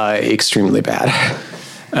thus extremely bad.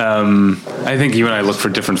 I think you and I look for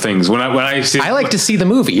different things. When I see, I like to see the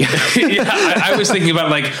movie. yeah, I was thinking about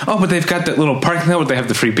like, oh, but they've got that little parking lot where they have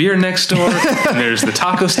the free beer next door, and there's the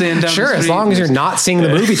taco stand down Sure, the street. as long as you're not seeing the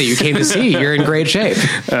movie that you came to see, you're in great shape.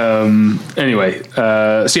 Anyway,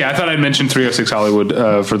 so yeah, I thought I'd mention 306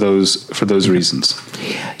 Hollywood for those reasons.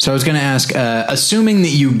 So I was going to ask, assuming that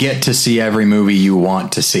you get to see every movie you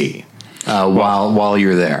want to see while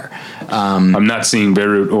you're there. I'm not seeing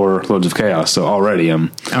Beirut or Loads of Chaos, so already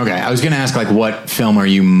I'm... Okay, I was going to ask, like, what film are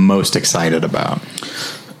you most excited about?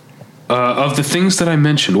 Of the things that I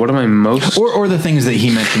mentioned, what am I most... Or the things that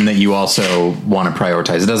he mentioned that you also want to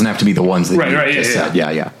prioritize. It doesn't have to be the ones that you just said.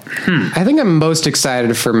 Yeah. I think I'm most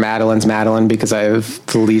excited for Madeline's Madeline because I have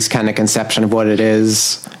the least kind of conception of what it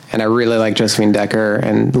is. And I really like Josephine Decker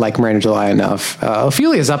and like Miranda July enough.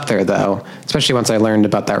 Ophelia's up there, though, especially once I learned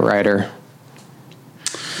about that writer.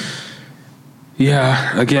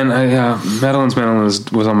 Yeah, again, Madeline's Madeline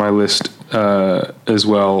was on my list as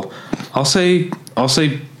well. I'll say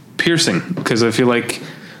Piercing, because I feel like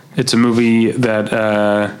it's a movie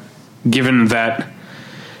that, given that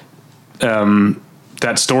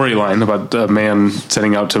that storyline about a man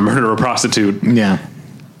setting out to murder a prostitute,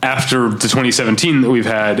 after the 2017 that we've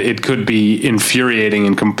had, it could be infuriating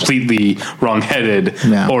and completely wrongheaded,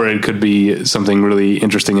 or it could be something really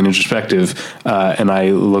interesting and introspective. And I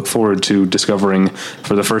look forward to discovering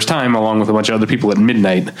for the first time, along with a bunch of other people at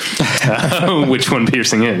midnight, which one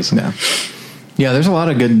Piercing is. Yeah, there's a lot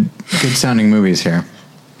of good sounding movies here.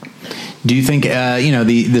 Do you think,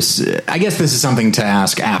 this, I guess this is something to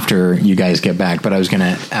ask after you guys get back, but I was going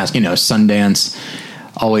to ask, Sundance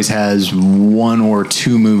always has one or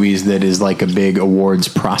two movies that is like a big awards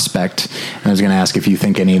prospect. And I was going to ask if you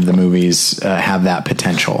think any of the movies have that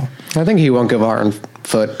potential. I think He Won't Give a Heart and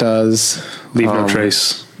Foot does. Leave No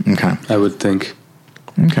Trace. Okay. I would think.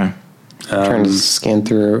 Okay. Trying to scan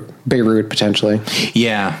through Beirut potentially.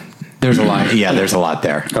 Yeah. There's a lot. Yeah, there's a lot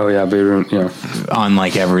there. Oh yeah, Beirut. Yeah, on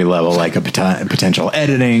like every level, like a potential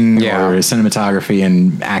editing or cinematography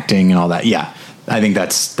and acting and all that. Yeah, I think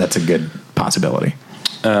that's a good possibility.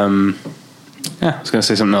 I was going to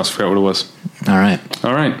say something else. I forgot what it was. All right.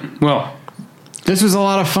 Well, this was a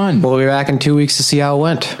lot of fun. We'll be back in 2 weeks to see how it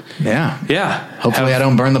went. Yeah. Hopefully I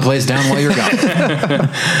don't burn the place down while you're gone.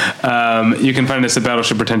 You can find us at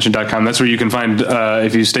battleshippretension.com. That's where you can find,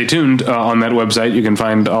 if you stay tuned on that website, you can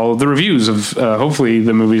find all the reviews of hopefully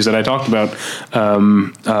the movies that I talked about.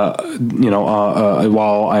 While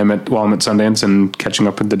I'm at Sundance and catching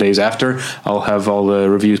up with the days after, I'll have all the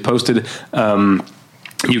reviews posted.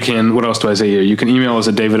 You can, what else do I say here? You can email us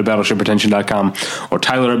at david@battleshippretension.com or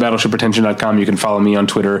tyler@battleshippretension.com. You can follow me on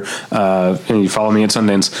Twitter, and you follow me at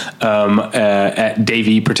Sundance, at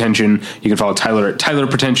Davey Pretension. You can follow Tyler at Tyler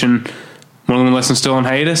Pretension. One of the lessons still on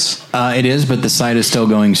hiatus? It is, but the site is still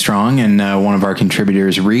going strong, and one of our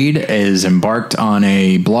contributors, Reed, is embarked on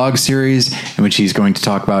a blog series in which he's going to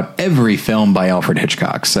talk about every film by Alfred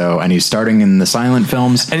Hitchcock. And he's starting in the silent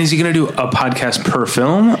films. And is he going to do a podcast per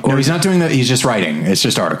film? Or no, he's not doing that. He's just writing. It's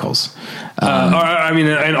just articles.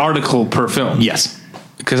 An article per film. Yes.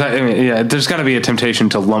 Because there's got to be a temptation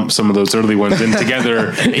to lump some of those early ones in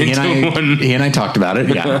together into one. He and I talked about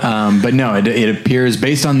it, but no, it appears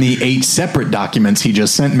based on the 8 separate documents he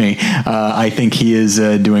just sent me. I think he is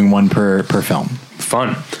doing one per film.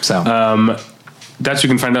 Fun. So that's where you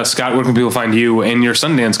can find us. Scott, where can people find you and your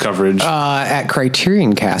Sundance coverage? At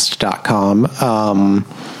CriterionCast.com,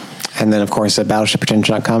 and then of course at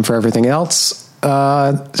BattleshipPretension.com for everything else.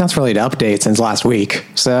 It's not really to update since last week.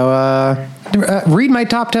 So read my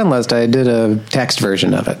top 10 list. I did a text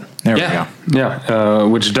version of it. There we go. Yeah.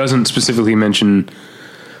 Which doesn't specifically mention,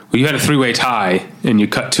 well, you had a 3-way tie and you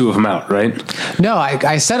cut 2 of them out, right? No,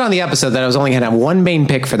 I said on the episode that I was only going to have one main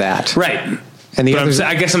pick for that. Right. And the others,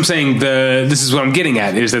 I guess I'm saying this is what I'm getting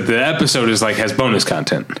at, is that the episode is has bonus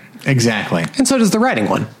content. Exactly. And so does the writing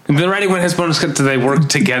one. The writing one has bonus content. Do they work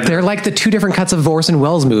together? They're like the 2 different cuts of Orson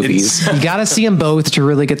Welles movies. You got to see them both to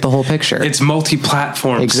really get the whole picture. It's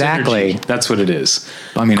multi-platform. Exactly. Synergy. That's what it is.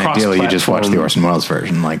 I mean, ideally you just watch the Orson Welles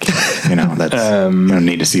version. That's, you don't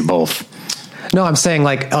need to see both. No, I'm saying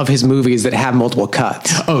of his movies that have multiple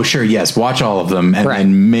cuts. Oh, sure. Yes. Watch all of them. And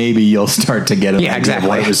then maybe you'll start to get an idea of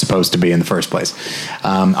what it was supposed to be in the first place.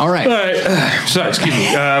 All right. Sorry, excuse me.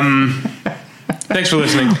 Thanks for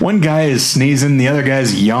listening. One guy is sneezing. The other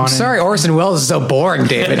guy's yawning. Sorry, Orson Welles is so boring,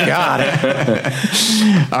 David. God.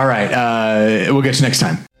 All right. We'll get you next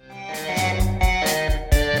time.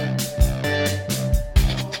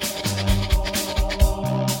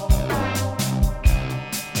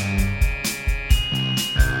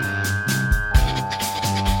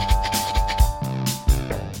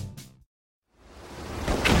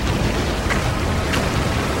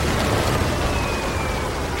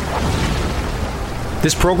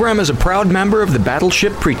 This program is a proud member of the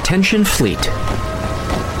Battleship Pretension Fleet.